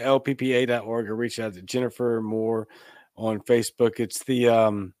always go to lppa.org or reach out to Jennifer Moore on Facebook. It's the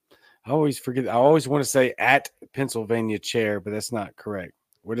I always forget. I always want to say at Pennsylvania Chair, but that's not correct.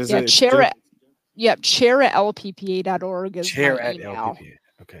 What is it? Chair at lppa.org is chair my at email. LPPA.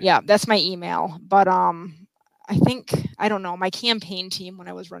 Okay. Yeah, that's my email. But I don't know, my campaign team when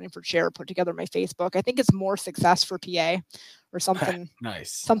I was running for chair put together my Facebook. I think it's More Success for PA or something.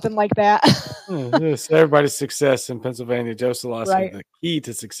 Nice. Something like that. Yes, everybody's success in Pennsylvania. Joe Salassi, Right. The key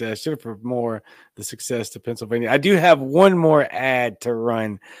to success. Jennifer Moore, the success to Pennsylvania. I do have one more ad to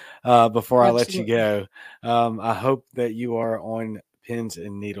run before I let you go. I hope that you are on pins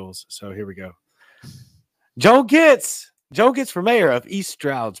and needles. So here we go. Joe Gitz for mayor of East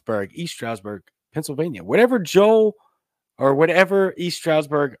Stroudsburg, Pennsylvania. Whatever East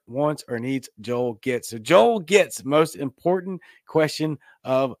Stroudsburg wants or needs, Joel gets. So Joel gets most important question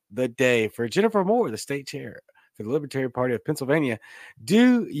of the day for Jennifer Moore, the state chair for the Libertarian Party of Pennsylvania.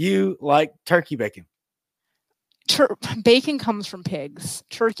 Do you like turkey bacon? Bacon comes from pigs.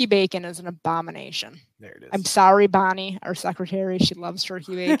 Turkey bacon is an abomination. There it is. I'm sorry, Bonnie, our secretary. She loves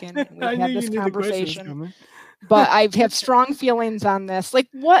turkey bacon. And we've had this conversation. But I have strong feelings on this. Like,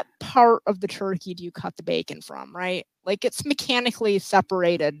 what part of the turkey do you cut the bacon from, right? Like, it's mechanically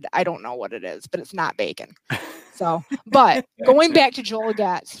separated. I don't know what it is, but it's not bacon. So, but going back to Joel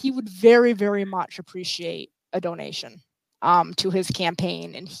Gatz, he would very, very much appreciate a donation to his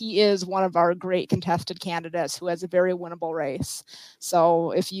campaign. And he is one of our great contested candidates who has a very winnable race.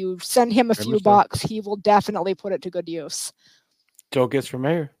 So if you send him a few bucks, he will definitely put it to good use. Joel Gitz for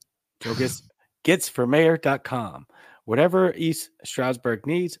mayor. Joel Gitz.com. Whatever East Stroudsburg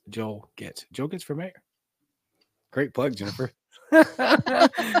needs, Joel Gitz. Joel Gitz for mayor. Great plug, Jennifer.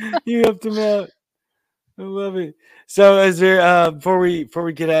 You helped him out. I love it. So is there before we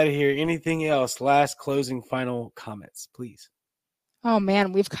get out of here, anything else? Last closing final comments, please. Oh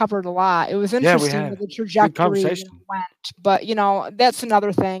man, we've covered a lot. It was interesting with the trajectory went, but that's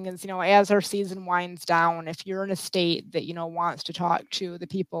another thing is, as our season winds down, if you're in a state that, wants to talk to the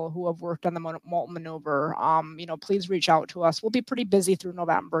people who have worked on the Moulton maneuver, please reach out to us. We'll be pretty busy through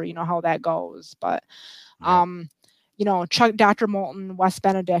November, how that goes, but, Dr. Moulton, Wes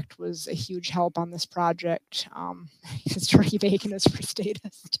Benedict was a huge help on this project. His turkey bacon is for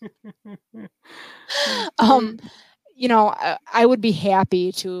statists. I would be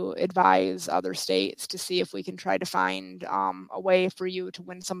happy to advise other states to see if we can try to find a way for you to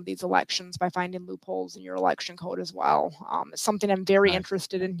win some of these elections by finding loopholes in your election code as well. It's something I'm very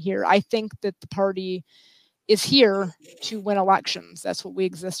interested in here. I think that the party is here to win elections. That's what we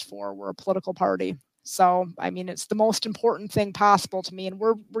exist for. We're a political party. So, it's the most important thing possible to me, and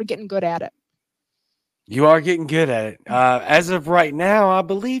we're getting good at it. You are getting good at it. As of right now, I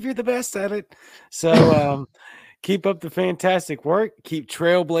believe you're the best at it. So keep up the fantastic work. Keep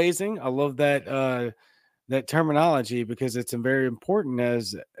trailblazing. I love that that terminology because it's very important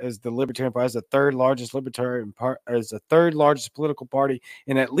as the Libertarian Party, as the third largest political party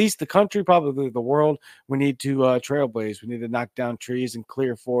in at least the country, probably the world. We need to trailblaze. We need to knock down trees and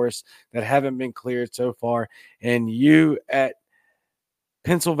clear forests that haven't been cleared so far. And you in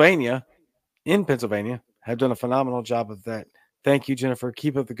Pennsylvania, have done a phenomenal job of that. Thank you, Jennifer.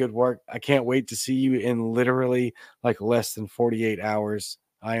 Keep up the good work. I can't wait to see you in literally like less than 48 hours.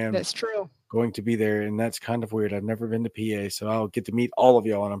 That's true. Going to be there, and that's kind of weird. I've never been to PA, so I'll get to meet all of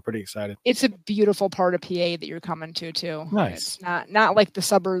y'all, and I'm pretty excited. It's a beautiful part of PA that you're coming to, too. Nice. It's not like the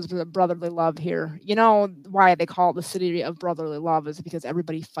suburbs of brotherly love here. You know why they call it the city of brotherly love is because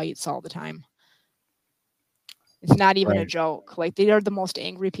everybody fights all the time. It's not even a joke. Like, they are the most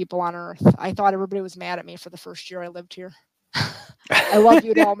angry people on earth. I thought everybody was mad at me for the first year I lived here. I love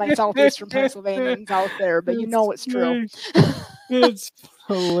you to all my southeastern Pennsylvanians out there, but it's true. It's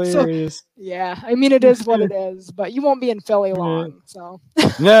So, hilarious. yeah, I mean, it is what it is, but you won't be in Philly Yeah. long. So,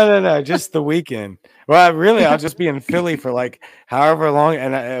 No, just the weekend. Well, really, I'll just be in Philly for like however long.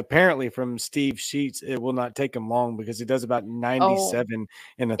 And apparently, from Steve Sheets, it will not take him long because he does about oh, 97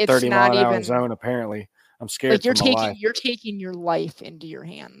 in a it's 30 not mile an hour even zone. Apparently, I'm scared like for my life. you're taking your life into your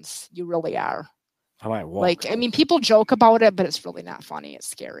hands. You really are. I might walk. Like, I mean, people joke about it, but it's really not funny. It's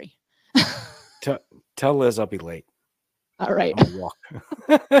scary. Tell Liz I'll be late. All right. I'm gonna walk.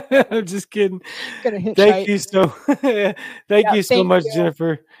 I'm just kidding. Gonna hitchhike. Thank you thank you so thank much, you.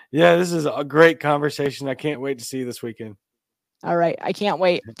 Jennifer. Yeah, this is a great conversation. I can't wait to see you this weekend. All right. I can't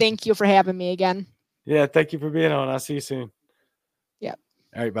wait. Thank you for having me again. Yeah, thank you for being on. I'll see you soon. Yep.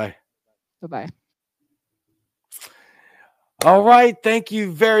 All right, bye. Bye-bye. All right. Thank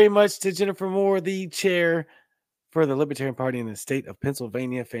you very much to Jennifer Moore, the chair for the Libertarian Party in the state of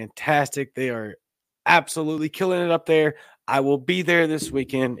Pennsylvania. Fantastic. They are absolutely killing it up there. I will be there this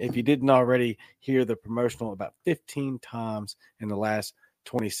weekend. If you didn't already hear the promotional about 15 times in the last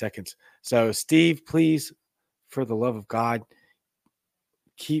 20 seconds. So, Steve, please, for the love of God,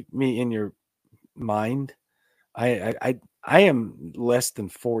 keep me in your mind. I am less than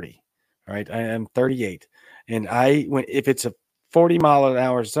 40. All right. I am 38. And if it's a 40 mile an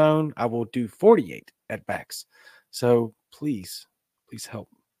hour zone, I will do 48 at max. So please help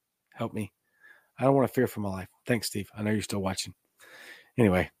me. I don't want to fear for my life. Thanks, Steve. I know you're still watching.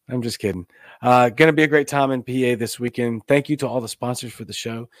 Anyway, I'm just kidding. Going to be a great time in PA this weekend. Thank you to all the sponsors for the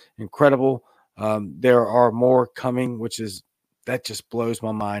show. Incredible. There are more coming, that just blows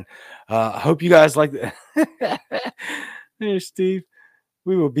my mind. I hope you guys like that. There's Steve.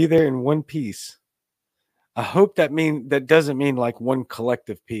 We will be there in one piece. I hope that doesn't mean like one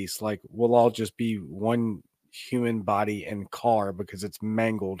collective piece. Like we'll all just be one human body and car because it's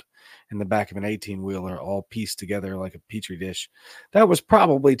mangled in the back of an 18-wheeler, all pieced together like a petri dish. That was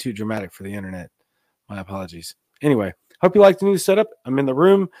probably too dramatic for the internet. My apologies. Anyway, hope you like the new setup. I'm in the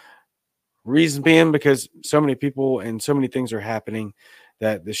room. Reason being because so many people and so many things are happening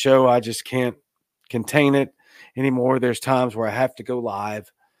that the show, I just can't contain it anymore. There's times where I have to go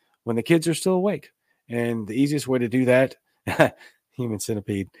live when the kids are still awake. And the easiest way to do that, human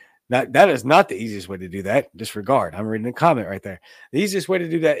centipede, that is not the easiest way to do that. Disregard. I'm reading a comment right there. The easiest way to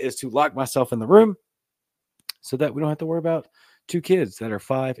do that is to lock myself in the room so that we don't have to worry about two kids that are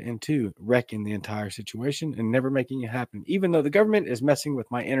 5 and 2 wrecking the entire situation and never making it happen. Even though the government is messing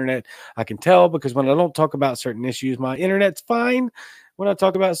with my internet, I can tell because when I don't talk about certain issues, my internet's fine. When I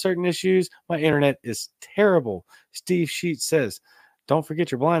talk about certain issues, my internet is terrible. Steve Sheets says, don't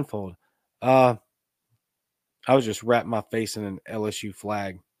forget your blindfold. I was just wrap my face in an LSU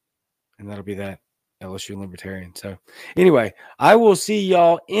flag, and that'll be that. LSU Libertarian. So anyway, I will see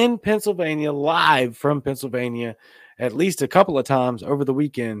y'all in Pennsylvania, live from Pennsylvania, at least a couple of times over the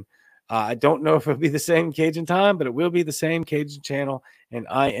weekend. I don't know if it'll be the same Cajun time, but it will be the same Cajun channel. And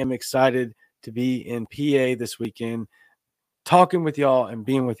I am excited to be in PA this weekend, talking with y'all and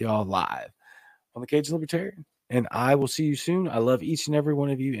being with y'all live on the Cajun Libertarian. And I will see you soon. I love each and every one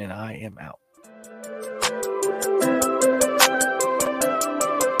of you, and I am out.